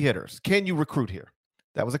heavy hitters. Can you recruit here?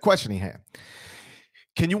 That was a question he had.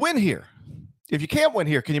 Can you win here? If you can't win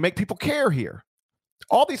here, can you make people care here?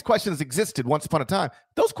 All these questions existed once upon a time.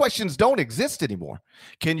 Those questions don't exist anymore.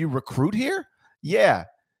 Can you recruit here? Yeah.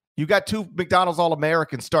 You got 2 McDonald's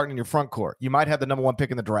All-Americans starting in your front court. You might have the number 1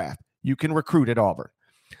 pick in the draft. You can recruit at Auburn.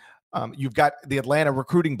 You've got the Atlanta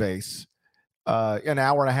recruiting base an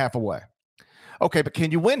hour and a half away. Okay, but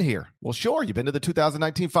can you win here? Well, sure. You've been to the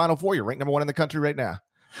 2019 Final Four. You're ranked number 1 in the country right now.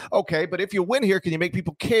 Okay, but if you win here, can you make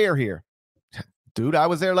people care here? Dude, I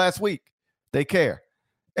was there last week. They care.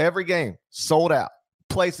 Every game, sold out.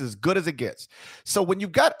 Place as good as it gets. So when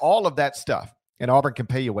you've got all of that stuff, and Auburn can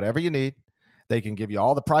pay you whatever you need, they can give you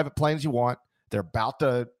all the private planes you want. They're about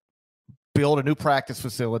to build a new practice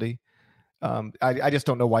facility. I just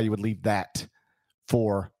don't know why you would leave that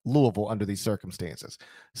for Louisville under these circumstances.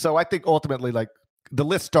 So I think ultimately, the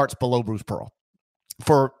list starts below Bruce Pearl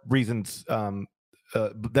for reasons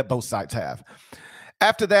that both sides have.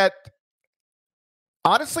 After that,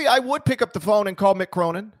 honestly, I would pick up the phone and call Mick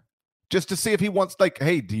Cronin just to see if he wants,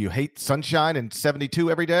 hey, do you hate sunshine and 72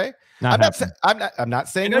 every day? I'm not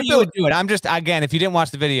saying I know you would do it. I'm just, again, if you didn't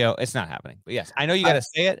watch the video, it's not happening. But yes, I know you got to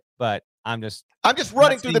say it, but I'm just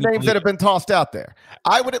running through the names that have been tossed out there.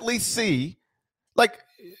 I would at least see,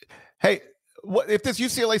 hey, what if this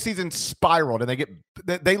UCLA season spiraled and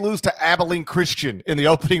they lose to Abilene Christian in the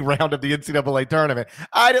opening round of the NCAA tournament?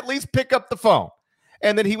 I'd at least pick up the phone,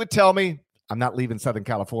 and then he would tell me, "I'm not leaving Southern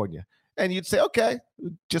California," and you'd say, "Okay,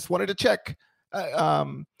 just wanted to check."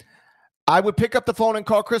 I would pick up the phone and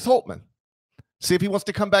call Chris Holtmann, see if he wants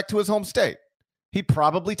to come back to his home state. He'd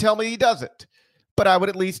probably tell me he doesn't, but I would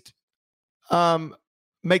at least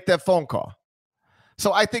make that phone call.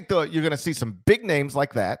 So I think you're going to see some big names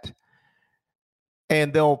like that,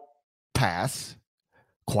 and they'll pass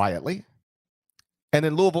quietly. And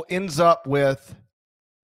then Louisville ends up with,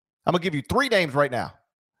 I'm going to give you 3 names right now,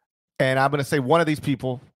 and I'm going to say one of these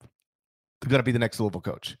people is going to be the next Louisville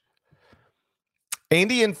coach.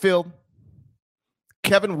 Andy Enfield,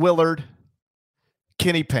 Kevin Willard,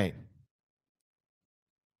 Kenny Payne.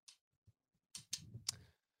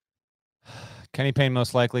 Kenny Payne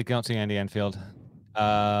most likely. Don't see Andy Enfield.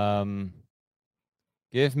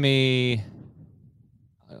 Give me.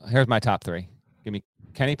 Here's my top 3. Give me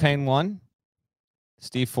Kenny Payne 1,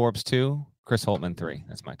 Steve Forbes 2, Chris Holtmann 3.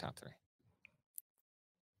 That's my top 3.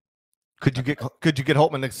 Could you get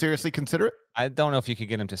Holtmann to seriously consider it? I don't know if you could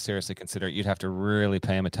get him to seriously consider it. You'd have to really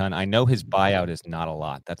pay him a ton. I know his buyout is not a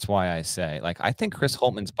lot. That's why I say, I think Chris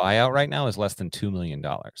Holtmann's buyout right now is less than $2 million.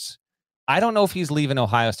 I don't know if he's leaving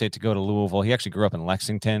Ohio State to go to Louisville. He actually grew up in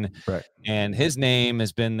Lexington, right? And his name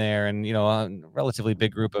has been there. And, a relatively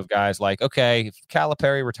big group of guys okay, if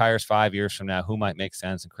Calipari retires 5 years from now, who might make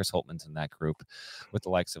sense? And Chris Holtmann's in that group with the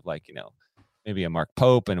likes of maybe a Mark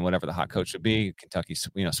Pope and whatever the hot coach would be. Kentucky,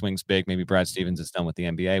 swings big. Maybe Brad Stevens is done with the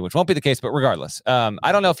NBA, which won't be the case. But regardless,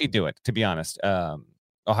 I don't know if he'd do it, to be honest.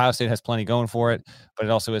 Ohio State has plenty going for it, but it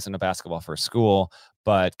also isn't a basketball first school.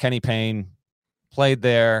 But Kenny Payne played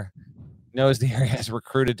there, knows the area, has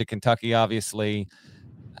recruited to Kentucky, obviously.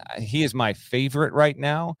 He is my favorite right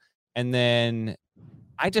now. And then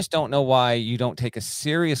I just don't know why you don't take a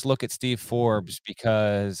serious look at Steve Forbes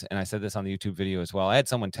because, and I said this on the YouTube video as well, I had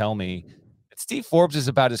someone tell me that Steve Forbes is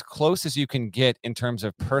about as close as you can get in terms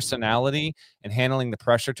of personality and handling the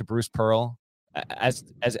pressure to Bruce Pearl as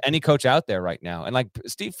any coach out there right now. And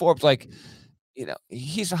Steve Forbes,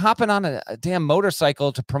 he's hopping on a damn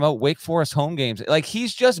motorcycle to promote Wake Forest home games.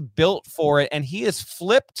 He's just built for it, and he has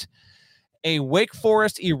flipped a Wake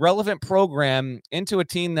Forest irrelevant program into a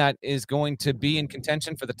team that is going to be in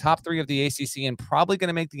contention for the top 3 of the ACC and probably going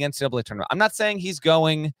to make the NCAA tournament. I'm not saying he's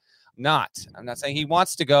going. I'm not saying he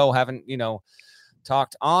wants to go. Haven't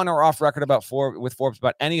talked on or off record with Forbes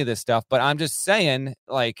about any of this stuff, but I'm just saying,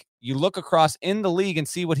 you look across in the league and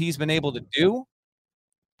see what he's been able to do.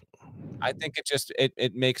 I think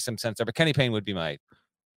it makes some sense there. But Kenny Payne would be my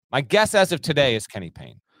guess as of today is Kenny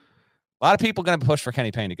Payne. A lot of people going to push for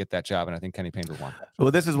Kenny Payne to get that job, and I think Kenny Payne would want that.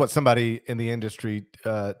 Well, this is what somebody in the industry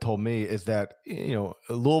told me is that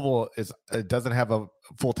Louisville doesn't have a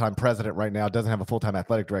full-time president right now, doesn't have a full-time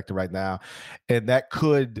athletic director right now, and that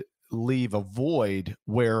could leave a void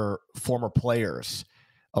where former players,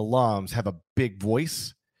 alums have a big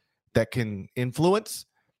voice that can influence.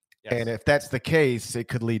 Yes. And if that's the case, it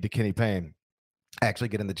could lead to Kenny Payne actually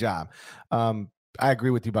getting the job. I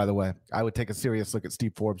agree with you, by the way. I would take a serious look at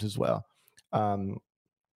Steve Forbes as well. And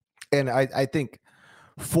I think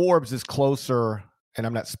Forbes is closer, and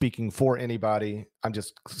I'm not speaking for anybody. I'm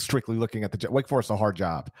just strictly looking at the job. Wake Forest is a hard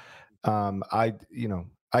job. That's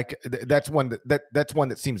one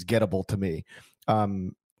that seems gettable to me.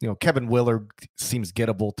 Kevin Willard seems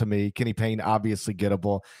gettable to me. Kenny Payne, obviously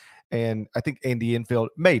gettable. And I think Andy Enfield,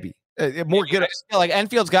 maybe. More I just feel like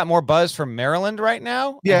Enfield's got more buzz from Maryland right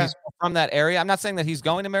now. Yeah. He's from that area. I'm not saying that he's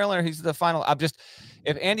going to Maryland or he's the final.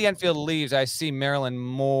 If Andy Enfield leaves, I see Maryland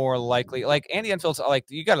more likely. Andy Enfield's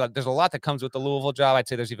there's a lot that comes with the Louisville job. I'd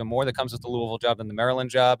say there's even more that comes with the Louisville job than the Maryland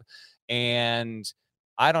job. And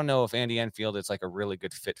I don't know if Andy Enfield is a really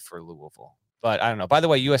good fit for Louisville. But I don't know. By the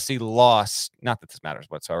way, USC lost, not that this matters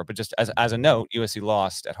whatsoever, but just as a note, USC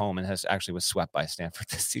lost at home and was swept by Stanford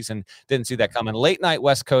this season. Didn't see that coming. Late night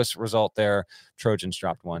West Coast result there. Trojans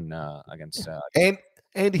dropped one against. And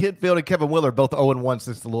Andy Enfield and Kevin Willard both 0-1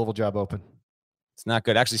 since the Louisville job opened. It's not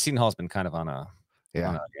good. Actually, Seton Hall's been kind of on a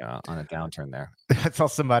downturn there. I saw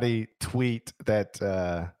somebody tweet that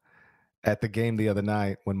at the game the other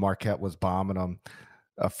night when Marquette was bombing them,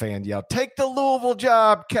 a fan yelled, "Take the Louisville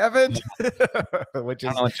job, Kevin." Which is,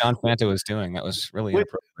 I don't know what John Fanta was doing. That was really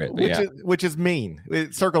inappropriate. Which is mean.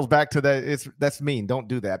 It circles back to that. That's mean. Don't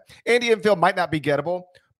do that. Andy Enfield might not be gettable,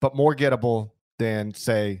 but more gettable than,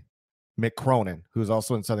 say, Mick Cronin, who's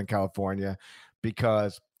also in Southern California,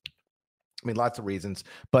 because, lots of reasons.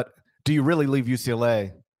 But do you really leave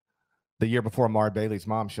UCLA The year before Amari Bailey's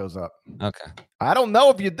mom shows up. Okay. I don't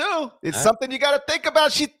know if you do. It's something you got to think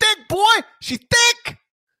about. She's thick, boy. She's thick.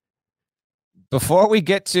 Before we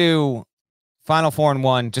get to Final Four and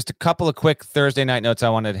 1, just a couple of quick Thursday night notes I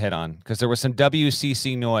wanted to hit on because there was some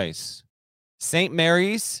WCC noise. St.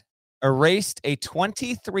 Mary's erased a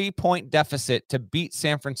 23-point deficit to beat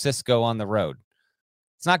San Francisco on the road.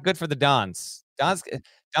 It's not good for the Dons. Dons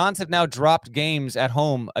have now dropped games at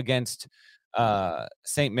home against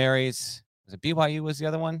St. Mary's. Was it BYU was the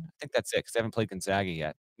other one? I think that's it because they haven't played Gonzaga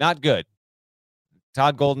yet. Not good.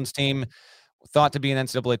 Todd Golden's team, thought to be an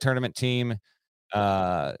NCAA tournament team,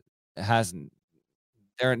 hasn't.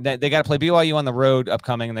 They got to play BYU on the road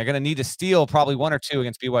upcoming, and they're going to need to steal probably 1 or 2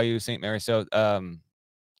 against BYU St. Mary's. So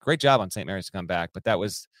great job on St. Mary's to come back. But that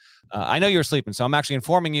was I know you were sleeping, so I'm actually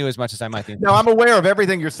informing you as much as I might be. No, I'm aware of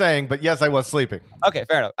everything you're saying, but yes, I was sleeping. Okay,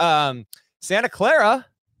 fair enough. Santa Clara,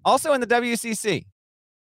 also in the WCC.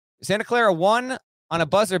 Santa Clara won on a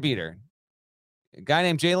buzzer beater. A guy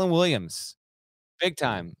named Jalen Williams. Big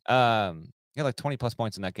time. He had like 20-plus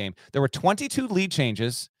points in that game. There were 22 lead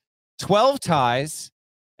changes, 12 ties,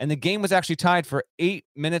 and the game was actually tied for 8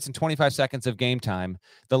 minutes and 25 seconds of game time.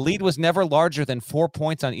 The lead was never larger than 4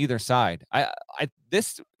 points on either side.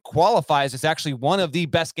 This qualifies as actually one of the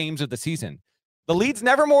best games of the season. The lead's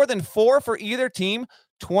never more than 4 for either team.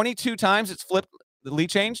 22 times it's flipped, the lead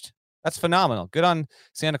changed. That's phenomenal. Good on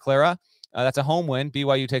Santa Clara. That's a home win.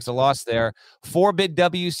 BYU takes a loss there. 4-bid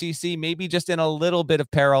WCC, maybe just in a little bit of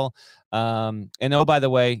peril. And oh, by the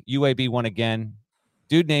way, UAB won again.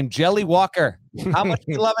 Dude named Jelly Walker. How much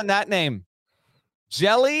are you loving that name?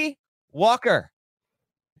 Jelly Walker.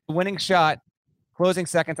 Winning shot, closing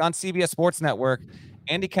seconds on CBS Sports Network.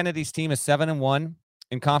 Andy Kennedy's team is 7-1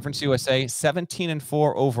 in Conference USA,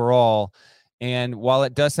 17-4 overall. And while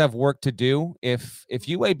it does have work to do, if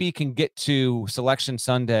UAB can get to Selection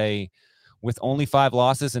Sunday with only 5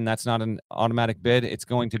 losses, and that's not an automatic bid, it's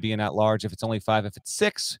going to be an at-large. If it's only 5, if it's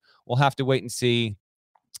 6, we'll have to wait and see.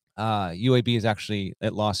 UAB is actually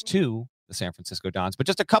at loss to the San Francisco Dons. But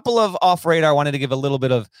just a couple of off-radar. I wanted to give a little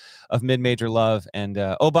bit of mid-major love. And,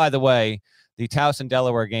 oh, by the way, the Towson,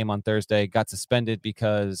 Delaware game on Thursday got suspended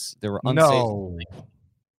because there were unsafe. No.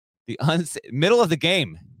 Middle of the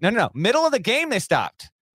game. No. Middle of the game they stopped.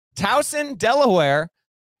 Towson, Delaware,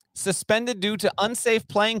 suspended due to unsafe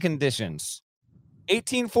playing conditions.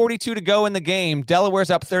 18:42 to go in the game.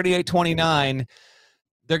 Delaware's up 38-29.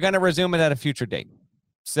 They're going to resume it at a future date.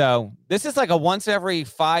 So this is like a once every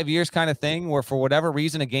 5 years kind of thing where for whatever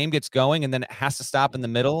reason a game gets going and then it has to stop in the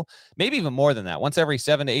middle. Maybe even more than that. Once every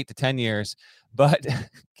 7 to 8 to 10 years. But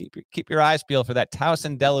keep your eyes peeled for that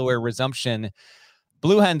Towson, Delaware resumption.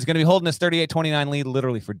 Blue Hen's going to be holding this 38-29 lead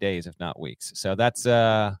literally for days, if not weeks. So that's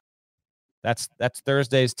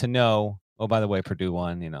Thursdays to know. Oh, by the way, Purdue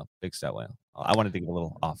won, big stuff. Well, I wanted to give a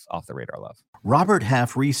little off the radar love. Robert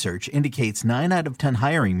Half research indicates 9 out of 10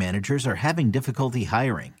 hiring managers are having difficulty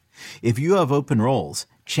hiring. If you have open roles,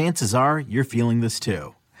 chances are you're feeling this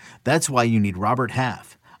too. That's why you need Robert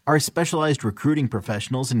Half. Our specialized recruiting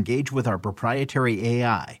professionals engage with our proprietary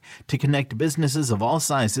AI to connect businesses of all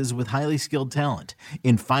sizes with highly skilled talent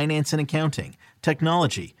in finance and accounting,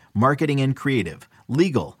 technology, marketing and creative,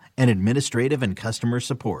 legal, and administrative and customer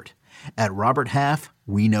support. At Robert Half,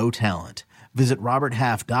 we know talent. Visit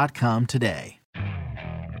roberthalf.com today.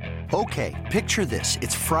 Okay, picture this.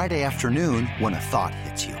 It's Friday afternoon when a thought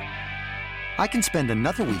hits you. I can spend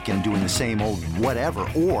another weekend doing the same old whatever,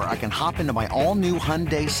 or I can hop into my all-new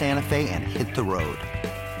Hyundai Santa Fe and hit the road.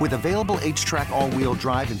 With available H-Track all-wheel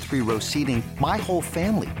drive and 3-row seating, my whole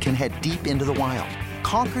family can head deep into the wild.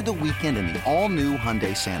 Conquer the weekend in the all-new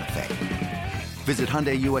Hyundai Santa Fe. Visit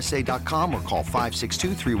HyundaiUSA.com or call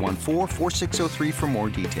 562-314-4603 for more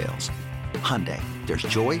details. Hyundai, there's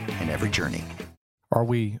joy in every journey. Are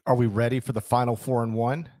we ready for the Final Four and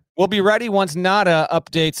 1? We'll be ready once Nada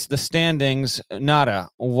updates the standings. Nada,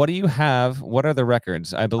 what do you have? What are the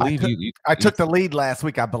records? I believe I took the lead last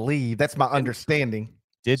week, I believe. That's my understanding.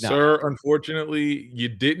 Did not. Sir, unfortunately, you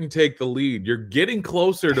didn't take the lead. You're getting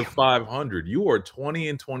closer to 500. You are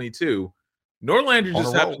 20-22. Norlander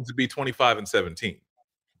just happens to be 25-17.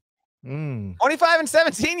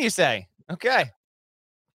 25-17, you say? Okay.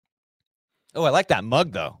 Oh, I like that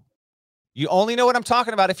mug, though. You only know what I'm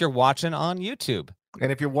talking about if you're watching on YouTube.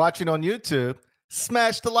 And if you're watching on YouTube,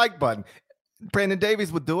 smash the like button. Brandon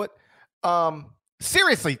Davies would do it.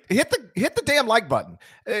 Seriously, hit the damn like button.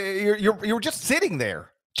 You're just sitting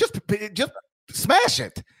there. Just smash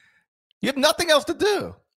it. You have nothing else to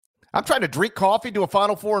do. I'm trying to drink coffee, do a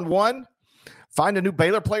Final Four and 1. find a new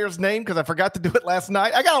Baylor player's name because I forgot to do it last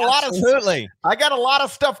night. I got a lot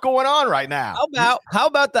of stuff going on right now. How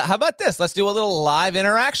about this? Let's do a little live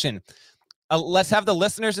interaction. Let's have the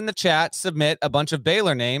listeners in the chat submit a bunch of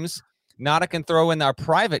Baylor names. Nada can throw in our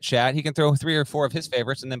private chat. He can throw 3 or 4 of his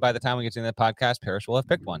favorites, and then by the time we get to the podcast, Parrish will have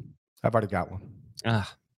picked one. I've already got one. All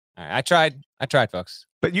right, I tried, folks.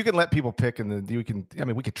 But you can let people pick, and then we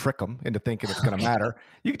could trick them into thinking it's going to matter.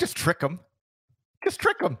 You can just trick them. Just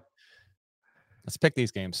trick them. Let's pick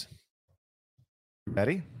these games.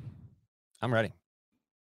 Ready? I'm ready.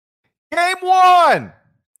 Game 1,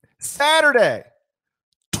 Saturday,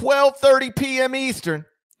 12:30 p.m. Eastern.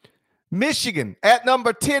 Michigan at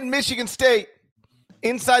number 10, Michigan State,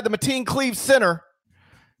 inside the Mateen Cleave Center.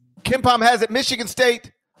 KenPom has it, Michigan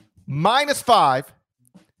State -5.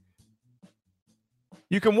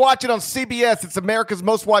 You can watch it on CBS. It's America's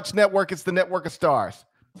most watched network. It's the network of stars.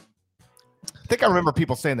 I think I remember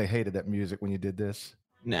people saying they hated that music when you did this.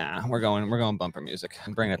 Nah, we're going bumper music.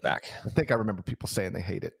 I'm bringing it back. I think I remember people saying they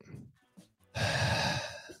hate it. Is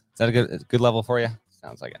that a good level for you?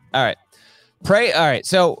 Sounds like it. All right. All right.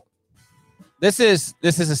 So this is a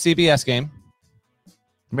CBS game.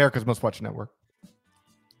 America's most watched network.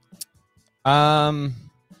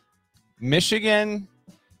 Michigan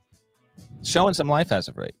showing some life as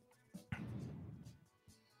of late.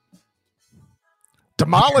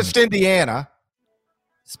 Demolished Indiana.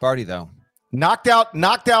 Sparty though. Knocked out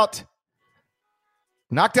the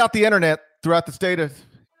internet throughout the state of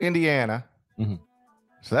Indiana. Mm-hmm.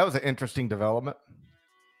 So that was an interesting development.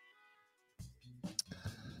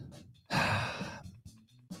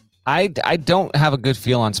 I don't have a good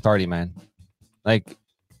feel on Sparty, man. Like,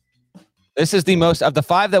 this is the most of the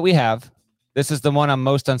 5 that we have. This is the one I'm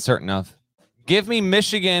most uncertain of. Give me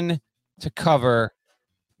Michigan to cover,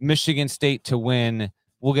 Michigan State to win.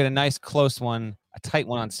 We'll get a nice close one, a tight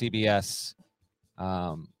one on CBS.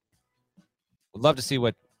 Would love to see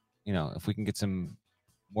what, if we can get some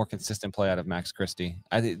more consistent play out of Max Christie.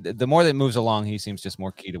 The more that moves along, he seems just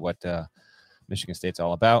more key to what Michigan State's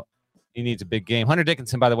all about. He needs a big game. Hunter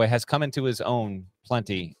Dickinson, by the way, has come into his own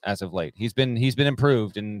plenty as of late. He's been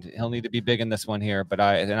improved, and he'll need to be big in this one here. But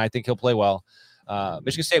I think he'll play well.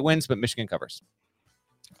 Michigan State wins, but Michigan covers.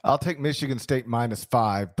 I'll take Michigan State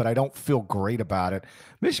 -5, but I don't feel great about it.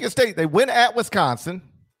 Michigan State, they win at Wisconsin.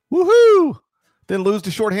 Woohoo! Then lose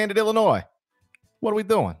to shorthanded Illinois. What are we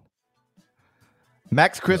doing?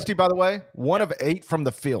 Max Christie, by the way, 1 of 8 from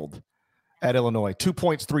the field at Illinois. 2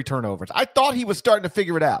 points, 3 turnovers. I thought he was starting to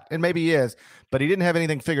figure it out, and maybe he is, but he didn't have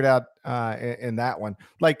anything figured out in that one.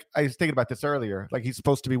 Like, I was thinking about this earlier. Like, he's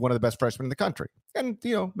supposed to be one of the best freshmen in the country, and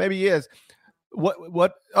maybe he is.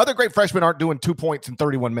 What other great freshmen aren't doing 2 points in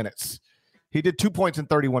 31 minutes? He did 2 points in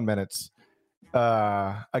 31 minutes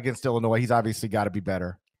against Illinois. He's obviously got to be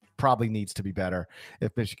better. Probably needs to be better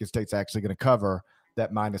if Michigan State's actually going to cover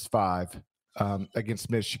that -5 against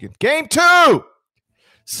Michigan. Game 2,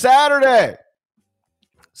 Saturday,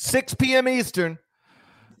 6 p.m. Eastern.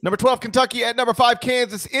 Number 12, Kentucky at number 5,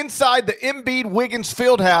 Kansas, inside the Embiid-Wiggins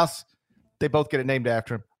Fieldhouse. They both get it named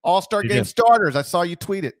after him. All-Star Game starters. I saw you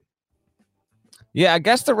tweet it. Yeah, I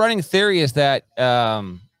guess the running theory is that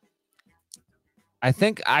I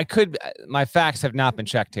think my facts have not been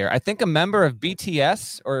checked here. I think a member of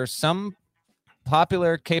BTS or some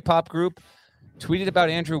popular K-pop group tweeted about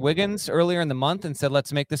Andrew Wiggins earlier in the month and said,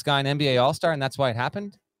 let's make this guy an NBA All-Star, and that's why it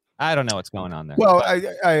happened. I don't know what's going on there. Well, as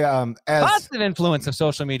positive influence of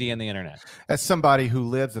social media and the internet. As somebody who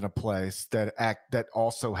lives in a place that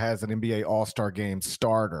also has an NBA All-Star Game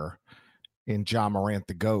starter in Ja Morant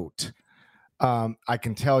the GOAT, I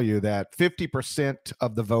can tell you that 50%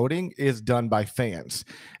 of the voting is done by fans,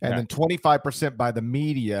 and then 25% by the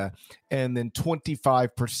media, and then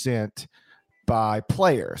 25% by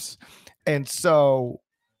players. And so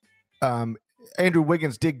Andrew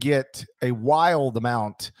Wiggins did get a wild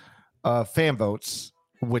amount of fan votes,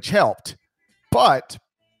 which helped. But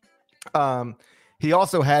he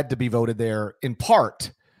also had to be voted there in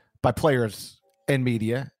part by players and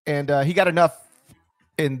media. And he got enough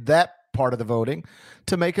in that part of the voting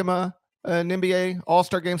to make him an NBA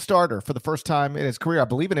All-Star Game starter for the first time in his career. I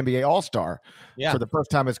believe an NBA All-Star for the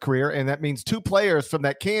first time in his career. And that means 2 players from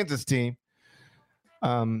that Kansas team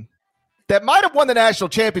that might have won the national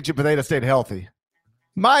championship if they'd have stayed healthy.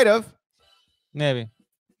 Might have. Maybe.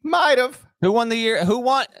 Might have. Who won the year? Who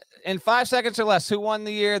won in 5 seconds or less? Who won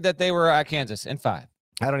the year that they were at Kansas in 5?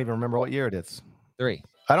 I don't even remember what year it is. 3.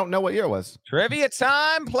 I don't know what year it was. Trivia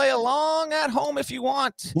time. Play along at home if you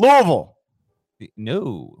want. Louisville.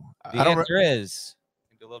 No. The answer is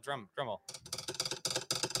do a little drum roll.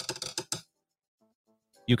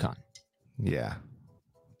 UConn. Yeah.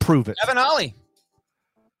 Prove it. Evan Ollie.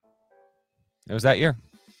 It was that year.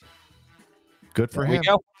 Good for There him. we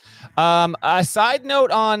go. A side note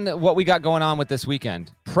on what we got going on with this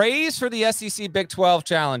weekend. Praise for the SEC Big 12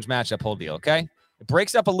 Challenge matchup whole deal, okay? It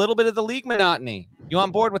breaks up a little bit of the league monotony. You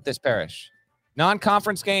on board with this, Parrish?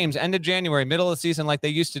 Non-conference games, end of January, middle of the season like they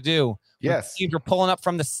used to do. Yes. Teams are pulling up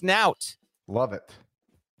from the snout. Love it.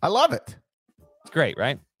 I love it. It's great,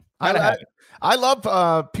 right? I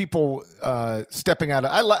love people stepping out.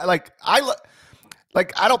 I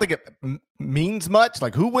don't think it means much.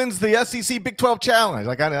 Like, who wins the SEC Big 12 Challenge?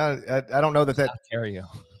 Like, I don't know that. How dare you?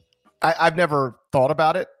 I've never thought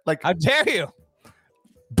about it. Like, How dare you?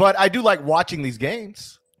 But I do like watching these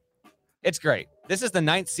games. It's great. This is the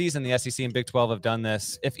 9th season the SEC and Big 12 have done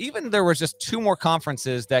this. If even there was just 2 more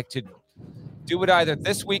conferences that could do it either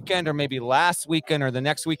this weekend or maybe last weekend or the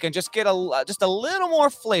next weekend, just get a little more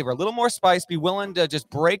flavor, a little more spice, be willing to just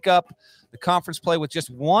break up the conference play with just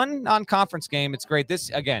one non-conference game. It's great. This,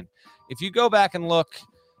 again, if you go back and look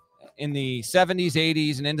in the 70s,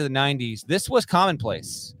 80s, and into the 90s, this was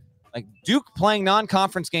commonplace. Like Duke playing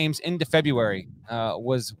non-conference games into February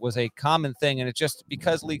was a common thing, and it's just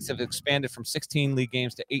because leagues have expanded from 16 league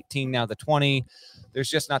games to 18 now to 20. There's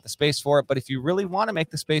just not the space for it. But if you really want to make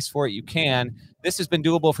the space for it, you can. This has been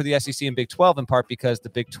doable for the SEC and Big 12 in part because the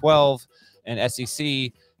Big 12 and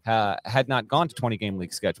SEC had not gone to 20-game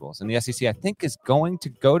league schedules, and the SEC I think is going to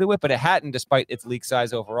go to it, but it hadn't despite its league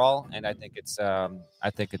size overall. And I think it's a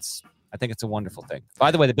wonderful thing.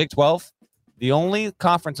 By the way, the Big 12. The only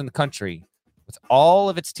conference in the country with all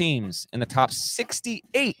of its teams in the top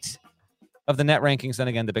 68 of the net rankings. Then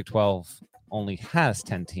again, the Big 12 only has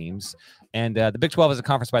 10 teams. And the Big 12 as a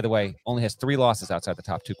conference, by the way, only has 3 losses outside the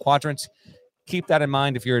top 2 quadrants. Keep that in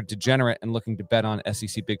mind if you're a degenerate and looking to bet on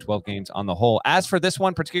SEC Big 12 games on the whole. As for this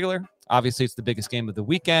one particular, obviously it's the biggest game of the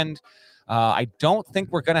weekend. I don't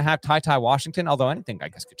think we're going to have Ty Washington, although anything I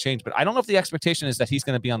guess could change. But I don't know if the expectation is that he's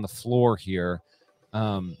going to be on the floor here.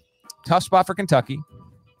 Tough spot for Kentucky.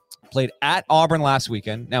 Played at Auburn last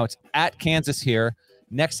weekend. Now it's at Kansas here.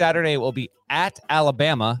 Next Saturday it will be at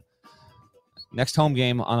Alabama. Next home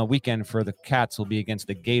game on a weekend for the Cats will be against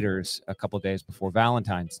the Gators a couple of days before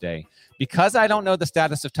Valentine's Day. Because I don't know the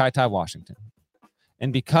status of Ty Washington,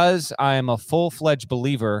 and because I am a full-fledged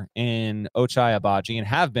believer in Ochai Agbaji and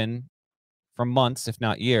have been for months, if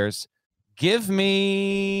not years, give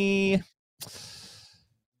me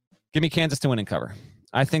Kansas to win and cover.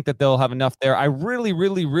 I think that they'll have enough there. I really,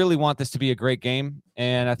 really, really want this to be a great game,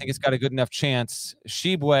 and I think it's got a good enough chance.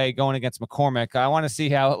 Shibwe going against McCormick. I want to see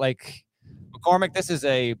how, like, McCormick, this is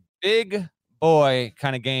a big boy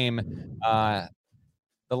kind of game. The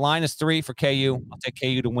line is 3 for KU. I'll take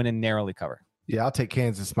KU to win and narrowly cover. Yeah, I'll take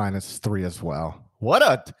Kansas -3 as well. What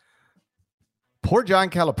a poor John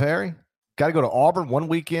Calipari. Got to go to Auburn one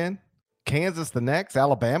weekend, Kansas the next,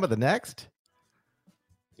 Alabama the next.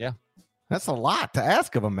 Yeah. That's a lot to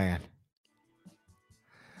ask of a man.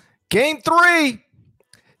 Game 3,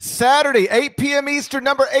 Saturday, 8 p.m. Eastern,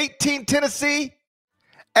 number 18, Tennessee,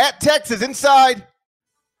 at Texas, inside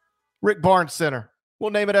Rick Barnes Center.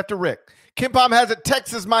 We'll name it after Rick. KenPom has it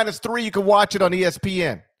Texas -3. You can watch it on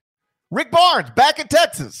ESPN. Rick Barnes, back in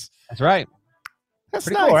Texas. That's right. That's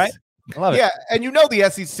pretty nice. cool, right? I love it. Yeah, and you know the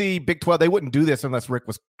SEC, Big 12, they wouldn't do this unless Rick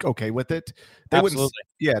was okay with it. They Absolutely. wouldn't.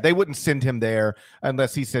 Yeah, they wouldn't send him there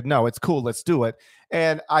unless he said, "No, it's cool, let's do it."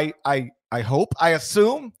 And I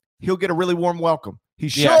assume he'll get a really warm welcome. He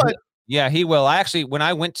should. Yeah, he will. When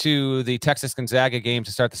I went to the Texas Gonzaga game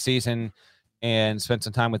to start the season and spent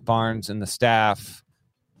some time with Barnes and the staff,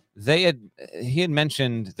 he had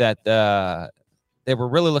mentioned that they were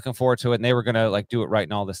really looking forward to it, and they were going to do it right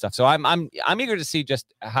and all this stuff. So I'm eager to see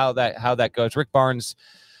just how that goes. Rick Barnes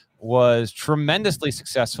was tremendously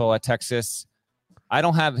successful at Texas. I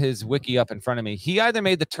don't have his wiki up in front of me. He either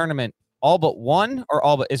made the tournament all but one or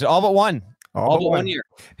all but one? All but one year.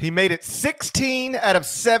 He made it 16 out of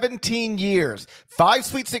 17 years. 5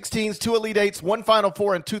 Sweet 16s, 2 Elite 8s, 1 Final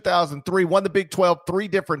Four in 2003, won the Big 12 3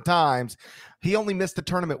 different times. He only missed the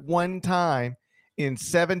tournament 1 time in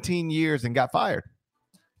 17 years and got fired.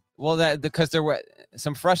 Well, that because there were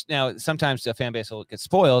some now sometimes the fan base will get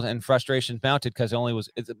spoiled and frustrations mounted because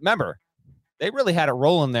remember, they really had it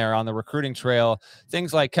rolling there on the recruiting trail.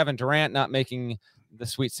 Things like Kevin Durant not making the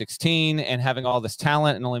Sweet 16 and having all this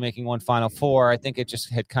talent and only making 1 Final Four. I think it just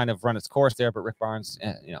had kind of run its course there, but Rick Barnes,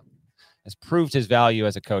 has proved his value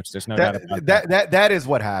as a coach. There's no doubt about that. That is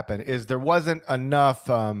what happened, is there wasn't enough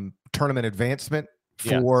tournament advancement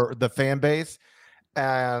for the fan base,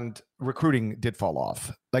 and recruiting did fall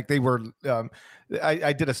off. Like they were,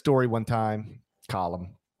 I did a story one time,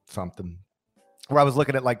 column, something, where I was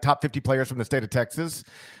looking at top 50 players from the state of Texas,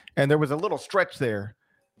 and there was a little stretch there.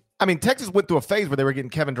 I mean, Texas went through a phase where they were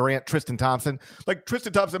getting Kevin Durant, Tristan Thompson. Like,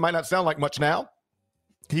 Tristan Thompson might not sound like much now.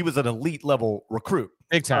 He was an elite level recruit.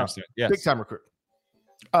 Big time, yes. Big time recruit.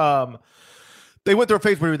 They went through a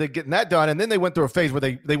phase where they were getting that done, and then they went through a phase where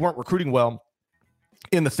they weren't recruiting well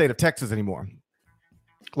in the state of Texas anymore.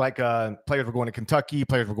 Like players were going to Kentucky,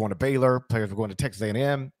 players were going to Baylor, players were going to Texas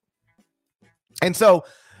A&M. And so,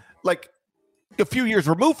 like, a few years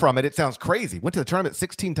removed from it, it sounds crazy. Went to the tournament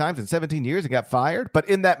 16 times in 17 years and got fired. But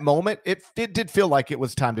in that moment, it did feel like it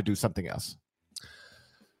was time to do something else.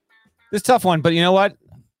 This tough one, but you know what?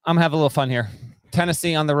 I'm gonna have a little fun here.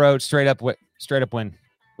 Tennessee on the road, straight up win,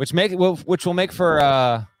 which will make for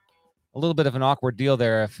a little bit of an awkward deal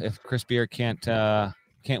there if Chris Beard can't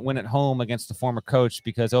win at home against the former coach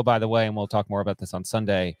because, oh, by the way, and we'll talk more about this on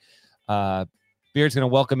Sunday, Beard's going to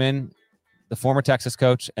welcome in the former Texas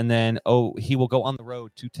coach, and then, he will go on the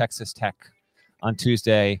road to Texas Tech on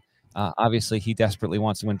Tuesday. Obviously, he desperately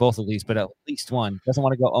wants to win both of these, but at least one. Doesn't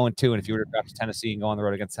want to go 0-2, and if you were to draft Tennessee and go on the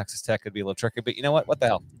road against Texas Tech, it'd be a little tricky. But you know what? What the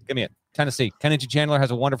hell? Give me it. Tennessee. Kennedy Chandler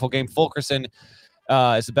has a wonderful game. Fulkerson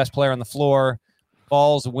is the best player on the floor.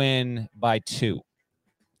 Vols win by 2.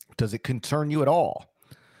 Does it concern you at all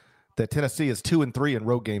that Tennessee is 2-3 in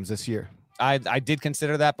road games this year? I did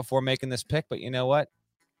consider that before making this pick, but you know what?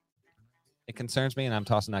 It concerns me, and I'm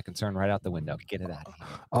tossing that concern right out the window. Get it out of here.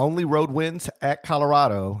 Only road wins at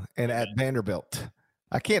Colorado and at Vanderbilt.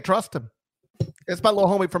 I can't trust him. It's my little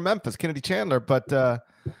homie from Memphis, Kennedy Chandler, but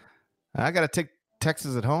I got to take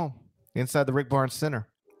Texas at home inside the Rick Barnes Center.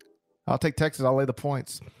 I'll take Texas. I'll lay the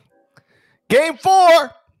points. Game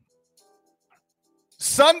 4,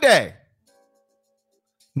 Sunday,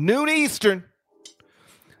 noon Eastern.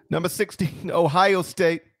 Number 16, Ohio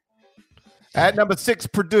State. At number 6,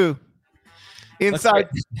 Purdue. Inside.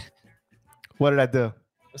 What did I do?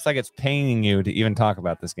 Looks like it's paining you to even talk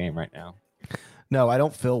about this game right now. No, I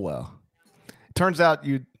don't feel well. It turns out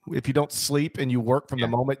if you don't sleep and you work from the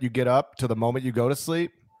moment you get up to the moment you go to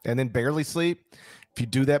sleep and then barely sleep, if you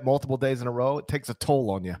do that multiple days in a row, it takes a toll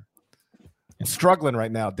on you. I'm struggling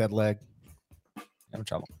right now, dead leg. Having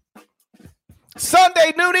trouble.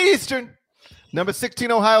 Sunday, noon Eastern. Number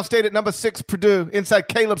 16, Ohio State at number 6, Purdue. Inside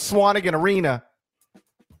Caleb Swanigan Arena.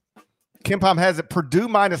 KenPom has it Purdue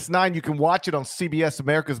 -9. You can watch it on CBS,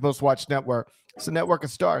 America's Most Watched Network. It's a network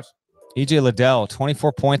of stars. E.J. Liddell,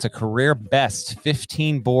 24 points, a career best,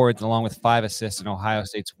 15 boards, along with 5 assists in Ohio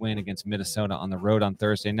State's win against Minnesota on the road on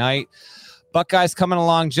Thursday night. Buckeyes coming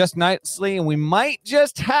along just nicely, and we might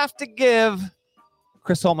just have to give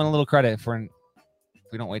Chris Holtmann a little credit if we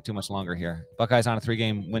don't wait too much longer here. Buckeyes on a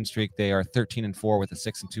 3-game win streak. They are 13-4 with a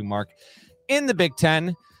 6-2 mark in the Big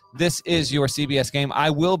Ten. This is your CBS game. I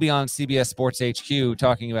will be on CBS Sports HQ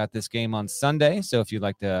talking about this game on Sunday. So if you'd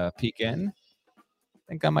like to peek in, I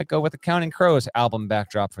think I might go with the Counting Crows album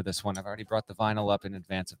backdrop for this one. I've already brought the vinyl up in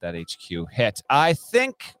advance of that HQ hit. I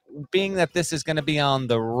think being that this is going to be on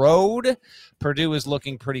the road, Purdue is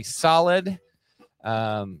looking pretty solid.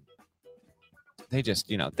 They just,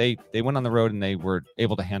 they went on the road and they were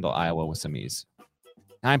able to handle Iowa with some ease.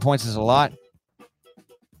 9 points is a lot.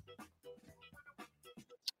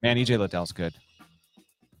 Man, E.J. Liddell's good.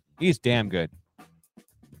 He's damn good.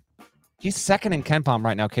 He's second in KenPom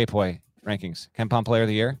right now, K-Poi rankings. KenPom Player of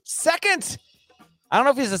the Year. Second! I don't know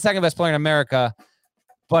if he's the second best player in America,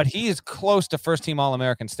 but he is close to first-team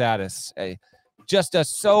All-American status. Just does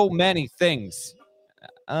so many things.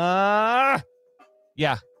 Yeah.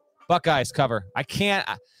 Buckeyes cover.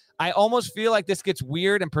 I almost feel like this gets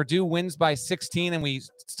weird and Purdue wins by 16 and we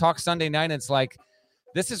talk Sunday night and it's like,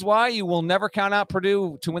 this is why you will never count out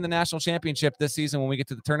Purdue to win the national championship this season when we get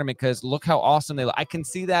to the tournament because look how awesome they look. I can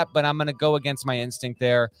see that, but I'm going to go against my instinct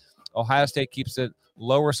there. Ohio State keeps it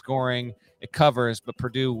lower scoring. It covers, but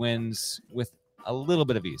Purdue wins with a little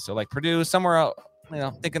bit of ease. So like Purdue somewhere out,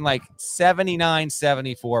 thinking like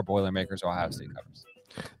 79-74 Boilermakers, Ohio State covers.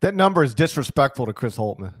 That number is disrespectful to Chris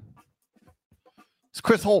Holtmann. It's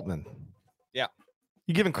Chris Holtmann. Yeah.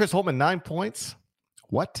 You giving Chris Holtmann 9 points?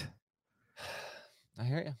 What? I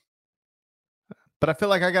hear you. But I feel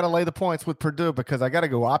like I got to lay the points with Purdue because I got to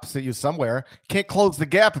go opposite you somewhere. Can't close the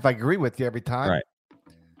gap if I agree with you every time. Right.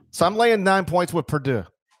 So I'm laying 9 points with Purdue.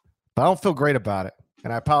 But I don't feel great about it.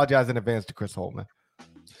 And I apologize in advance to Chris Holtmann.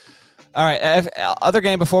 All right. Other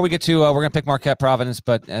game before we get to, we're going to pick Marquette Providence,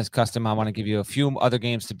 but as custom, I want to give you a few other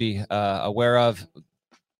games to be aware of.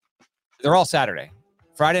 They're all Saturday.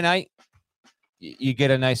 Friday night, you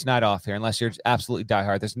get a nice night off here, unless you're absolutely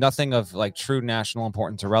diehard. There's nothing of like true national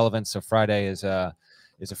importance or relevance, so Friday is a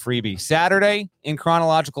freebie. Saturday, in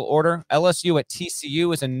chronological order, LSU at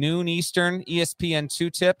TCU is a noon Eastern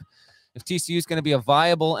ESPN2 tip. If TCU is going to be a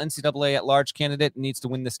viable NCAA at-large candidate, it needs to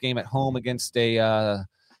win this game at home against a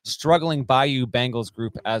struggling Bayou Bengals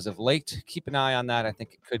group as of late. Keep an eye on that. I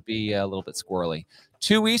think it could be a little bit squirrely.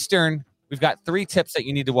 2 Eastern, we've got 3 tips that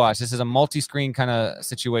you need to watch. This is a multi-screen kind of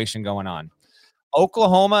situation going on.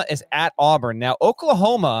 Oklahoma is at Auburn. Now,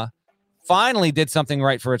 Oklahoma finally did something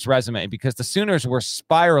right for its resume because the Sooners were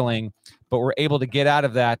spiraling, but were able to get out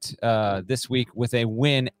of that this week with a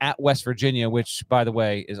win at West Virginia, which, by the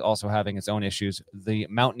way, is also having its own issues. The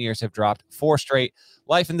Mountaineers have dropped 4 straight.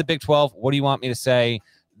 Life in the Big 12, what do you want me to say?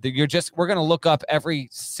 We're going to look up every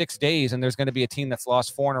 6 days, and there's going to be a team that's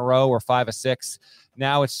lost 4 in a row or 5 of 6.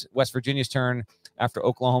 Now it's West Virginia's turn after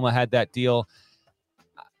Oklahoma had that deal.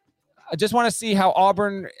 I just want to see how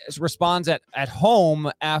Auburn responds at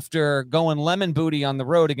home after going lemon booty on the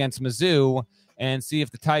road against Mizzou, and see if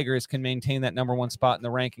the Tigers can maintain that number 1 spot in the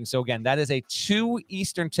ranking. So again, that is a 2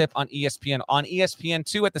 Eastern tip on ESPN. On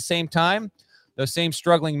ESPN2 at the same time, those same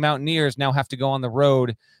struggling Mountaineers now have to go on the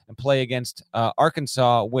road and play against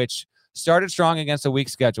Arkansas, which started strong against a weak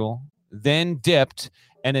schedule, then dipped,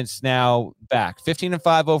 and it's now back.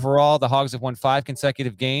 15-5 overall. The Hogs have won 5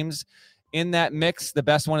 consecutive games. In that mix, the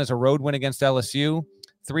best one is a road win against LSU.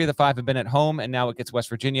 3 of the 5 have been at home, and now it gets West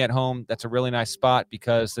Virginia at home. That's a really nice spot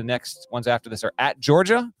because the next ones after this are at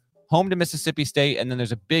Georgia, home to Mississippi State, and then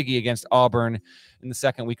there's a biggie against Auburn in the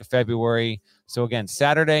second week of February. So again,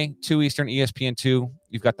 Saturday, 2 Eastern, ESPN2.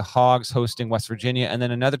 You've got the Hogs hosting West Virginia, and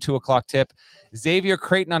then another 2 o'clock tip. Xavier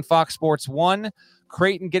Creighton on Fox Sports 1.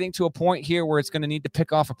 Creighton getting to a point here where it's going to need to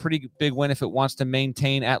pick off a pretty big win if it wants to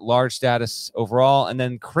maintain at-large status overall. And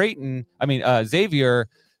then Xavier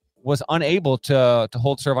was unable to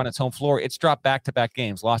hold serve on its home floor. It's dropped back-to-back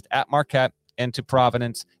games, lost at Marquette and to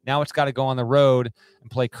Providence. Now it's got to go on the road and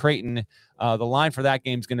play Creighton. The line for that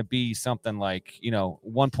game is going to be something like,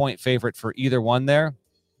 1-point favorite for either one there.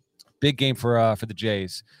 Big game for the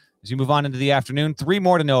Jays. As you move on into the afternoon, 3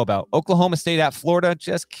 more to know about. Oklahoma State at Florida.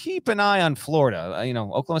 Just keep an eye on Florida.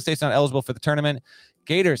 Oklahoma State's not eligible for the tournament.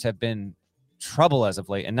 Gators have been trouble as of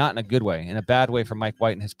late, and not in a good way, in a bad way for Mike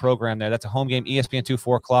White and his program there. That's a home game, ESPN2,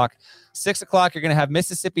 4 o'clock. 6 o'clock, you're going to have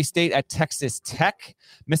Mississippi State at Texas Tech.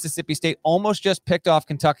 Mississippi State almost just picked off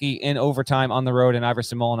Kentucky in overtime on the road, and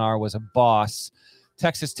Iverson Molinar was a boss.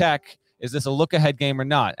 Texas Tech, is this a look-ahead game or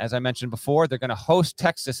not? As I mentioned before, they're going to host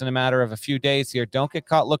Texas in a matter of a few days here. Don't get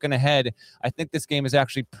caught looking ahead. I think this game is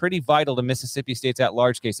actually pretty vital to Mississippi State's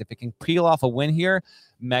at-large case. If it can peel off a win here,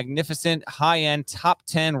 magnificent, high-end, top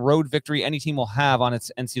 10 road victory any team will have on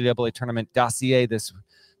its NCAA tournament dossier this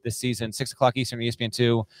season. 6 o'clock Eastern,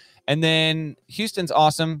 ESPN2. And then Houston's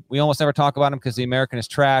awesome. We almost never talk about them because the American is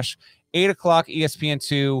trash. 8 o'clock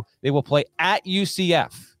ESPN2. They will play at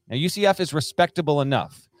UCF. Now, UCF is respectable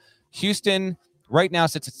enough. Houston right now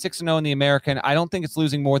sits at 6-0 in the American. I don't think it's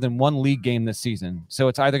losing more than 1 league game this season. So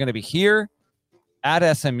it's either going to be here, at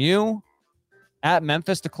SMU, at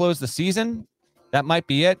Memphis to close the season. That might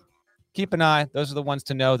be it. Keep an eye. Those are the ones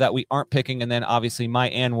to know that we aren't picking. And then obviously my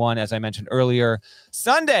and one, as I mentioned earlier.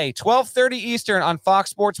 Sunday, 12:30 Eastern on Fox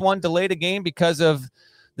Sports 1, delayed a game because of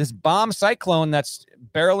this bomb cyclone that's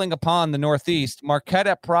barreling upon the Northeast. Marquette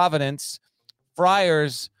at Providence.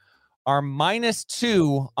 Friars are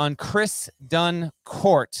 -2 on Chris Dunn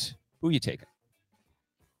Court. Who you taking?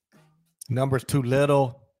 Number's too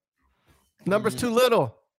little. Number's too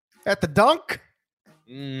little. At the dunk?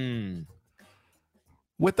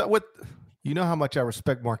 With you know how much I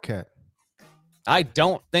respect Marquette. I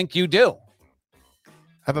don't think you do. I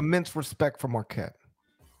have immense respect for Marquette.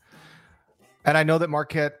 And I know that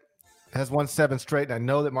Marquette has won 7 straight, and I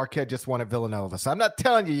know that Marquette just won at Villanova. So I'm not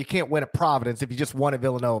telling you can't win at Providence if you just won at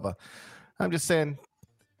Villanova. I'm just saying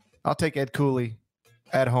I'll take Ed Cooley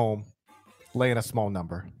at home, laying a small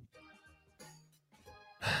number.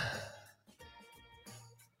 I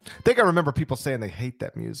think I remember people saying they hate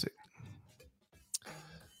that music.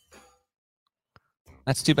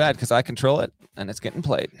 That's too bad because I control it, and it's getting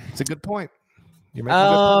played. It's a good point. You're making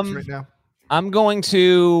good points right now. I'm going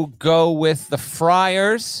to go with the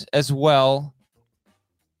Friars as well.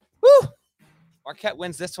 Woo! Marquette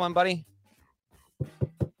wins this one, buddy.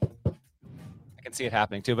 I can see it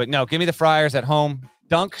happening too, but no, give me the Friars at home.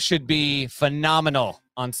 Dunk should be phenomenal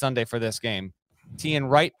on Sunday for this game. Teeing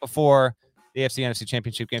right before the AFC NFC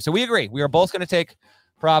Championship game. So we agree. We are both going to take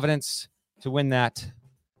Providence to win that.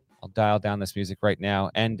 I'll dial down this music right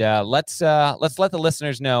now, and let's let the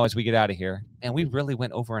listeners know as we get out of here. And we really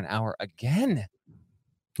went over an hour again.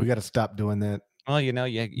 We got to stop doing that. Well, you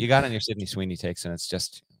got on your Sydney Sweeney takes, and it's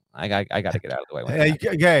just I got to get out of the way.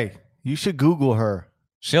 Hey, you should Google her.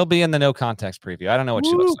 She'll be in the no context preview. I don't know what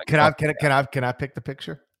she looks like. Can I pick the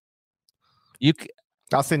picture?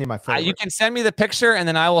 I'll send you my favorite. You can send me the picture, and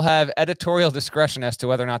then I will have editorial discretion as to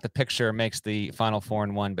whether or not the picture makes the Final Four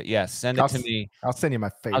and 1. But yes, send it to me. I'll send you my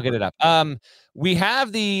favorite. I'll get it up. We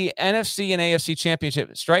have the NFC and AFC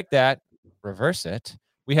championship. Strike that. Reverse it.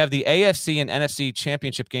 We have the AFC and NFC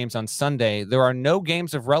championship games on Sunday. There are no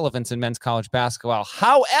games of relevance in men's college basketball.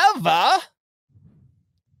 However,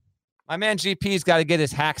 my man GP's got to get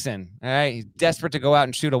his hacks in. All right, he's desperate to go out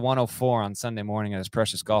and shoot a 104 on Sunday morning at his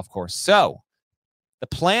precious golf course. So the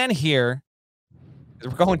plan here is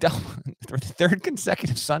we're going down for the third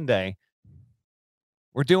consecutive Sunday.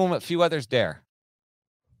 We're doing what few others dare.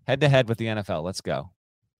 Head-to-head with the NFL. Let's go.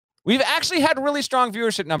 We've actually had really strong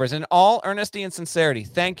viewership numbers in all earnesty and sincerity.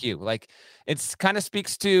 Thank you. Like, it's kind of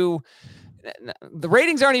speaks to the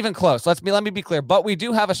ratings aren't even close. Let me be clear, but we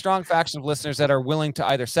do have a strong faction of listeners that are willing to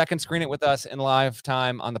either second screen it with us in live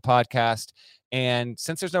time on the podcast. And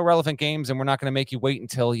since there's no relevant games and we're not going to make you wait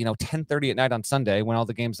until, 10:30 at night on Sunday when all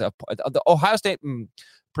the games, the Ohio State,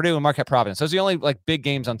 Purdue, and Marquette Providence, those are the only big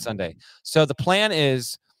games on Sunday. So the plan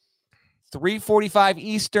is 3:45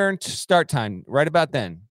 Eastern start time, right about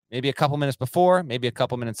then. Maybe a couple minutes before, maybe a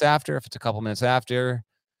couple minutes after. If it's a couple minutes after,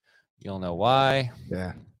 you'll know why.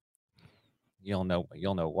 Yeah. You'll know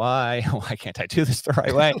why. Why can't I do this the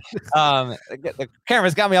right way? The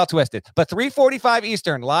camera's got me all twisted. But 3:45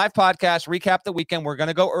 Eastern, live podcast, recap the weekend. We're going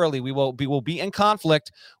to go early. We will be in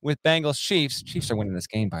conflict with Bengals Chiefs. Chiefs are winning this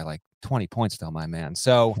game by 20 points though, my man.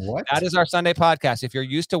 So that is our Sunday podcast. If you're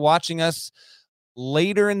used to watching us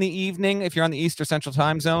later in the evening, if you're on the East or Central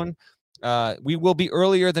time zone, we will be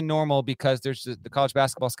earlier than normal because there's the college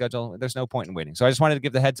basketball schedule. There's no point in waiting. So I just wanted to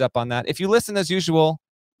give the heads up on that. If you listen as usual,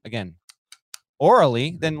 again,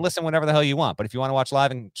 orally, then listen whenever the hell you want. But if you want to watch live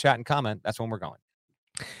and chat and comment, that's when we're going.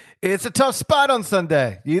 It's a tough spot on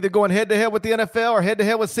Sunday. You're either going head-to-head with the NFL or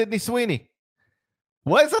head-to-head with Sydney Sweeney.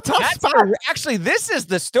 What is a tough spot? Actually, this is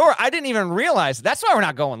the story. I didn't even realize. That's why we're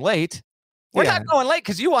not going late. We're not going late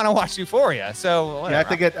because you want to watch Euphoria. So I have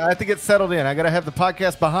to get settled in. I got to have the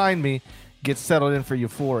podcast behind me get settled in for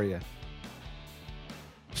Euphoria.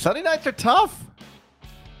 Sunday nights are tough.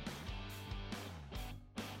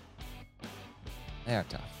 They are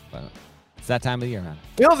tough, but it's that time of the year, man.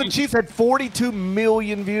 Bills and Chiefs had 42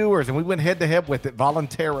 million viewers, and we went head-to-head with it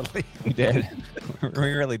voluntarily. We did. We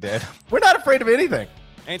really did. We're not afraid of anything.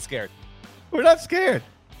 Ain't scared. We're not scared.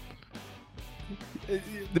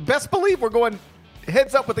 The best believe we're going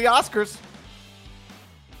heads up with the Oscars.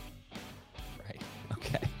 Right.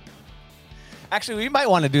 Okay. Actually, we might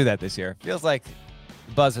want to do that this year. Feels like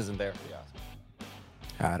the buzz isn't there for the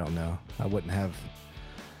Oscars. I don't know. I wouldn't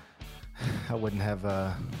have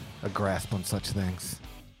a grasp on such things.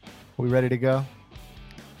 Are we ready to go?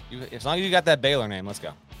 As long as you got that Baylor name, let's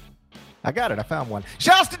go. I got it. I found one.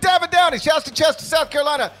 Shouts to David Downey. Shouts to Chester, South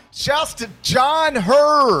Carolina. Shouts to John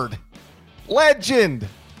Hurd. Legend.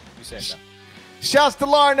 You said so. Shouts to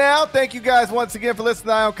Larnell. Thank you guys once again for listening to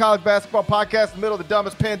the Eye on College Basketball Podcast in the middle of the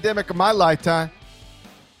dumbest pandemic of my lifetime.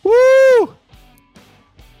 Woo!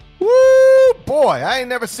 Woo! Boy, I ain't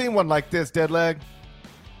never seen one like this, Deadleg. Did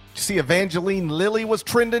you see Evangeline Lilly was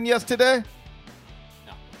trending yesterday?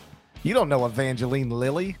 No. You don't know Evangeline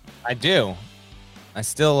Lilly? I do. I'm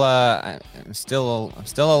still a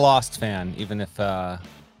Lost fan, even if the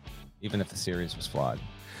series was flawed.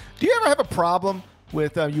 Do you ever have a problem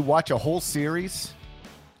with you watch a whole series?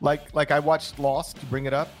 Like I watched Lost, you bring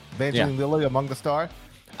it up, Evangeline Lilly Among the Stars.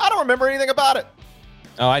 I don't remember anything about it.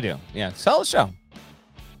 Oh, I do. Yeah, solid show.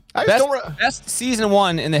 Best season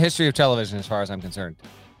 1 in the history of television, as far as I'm concerned.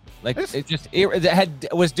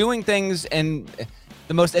 It was doing things in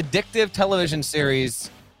the most addictive television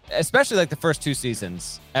series, especially the first 2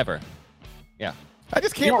 seasons ever. Yeah, I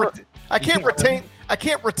just can't. I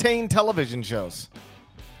can't retain television shows.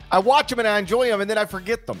 I watch them and I enjoy them, and then I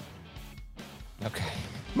forget them. Okay,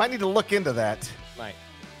 might need to look into that. Might.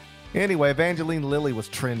 Anyway, Evangeline Lilly was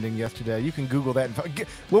trending yesterday. You can Google that.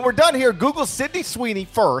 When we're done here, Google Sydney Sweeney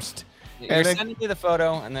first. You're sending me the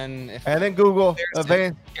photo, and then Google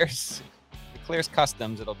clears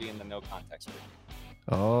customs. It'll be in the no context review.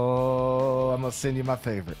 Oh, I'm gonna send you my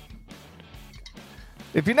favorite.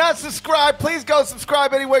 If you're not subscribed, please go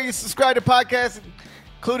subscribe anywhere you subscribe to podcasts,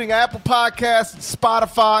 including Apple Podcasts and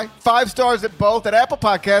Spotify. 5 stars at both. At Apple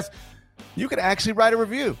Podcasts, you can actually write a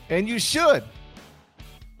review, and you should.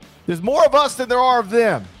 There's more of us than there are of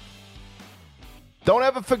them. Don't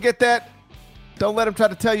ever forget that. Don't let them try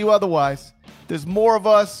to tell you otherwise. There's more of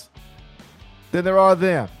us than there are of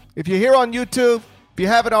them. If you're here on YouTube, if you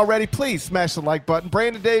haven't already, please smash the like button.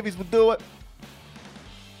 Brandon Davies will do it.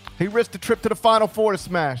 He risked a trip to the Final Four to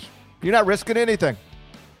smash. You're not risking anything.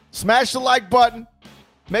 Smash the like button.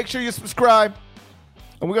 Make sure you subscribe.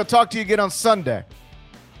 And we're going to talk to you again on Sunday.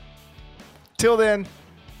 Till then,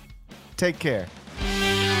 take care.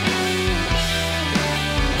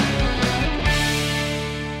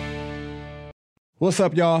 What's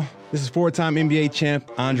up, y'all? This is four-time NBA champ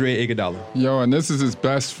Andre Iguodala. Yo, and this is his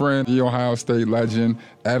best friend, the Ohio State legend,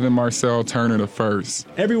 Evan Marcel Turner I.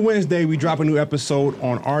 Every Wednesday, we drop a new episode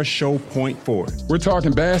on our show, Point Forward. We're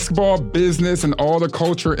talking basketball, business, and all the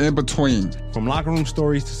culture in between. From locker room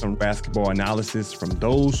stories to some basketball analysis from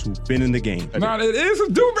those who've been in the game. Now, it is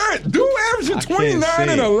a dude averaging 29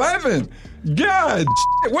 and 11. God,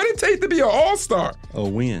 what did it take to be an all-star? A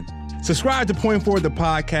win. Subscribe to Point Forward, the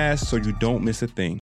podcast, so you don't miss a thing.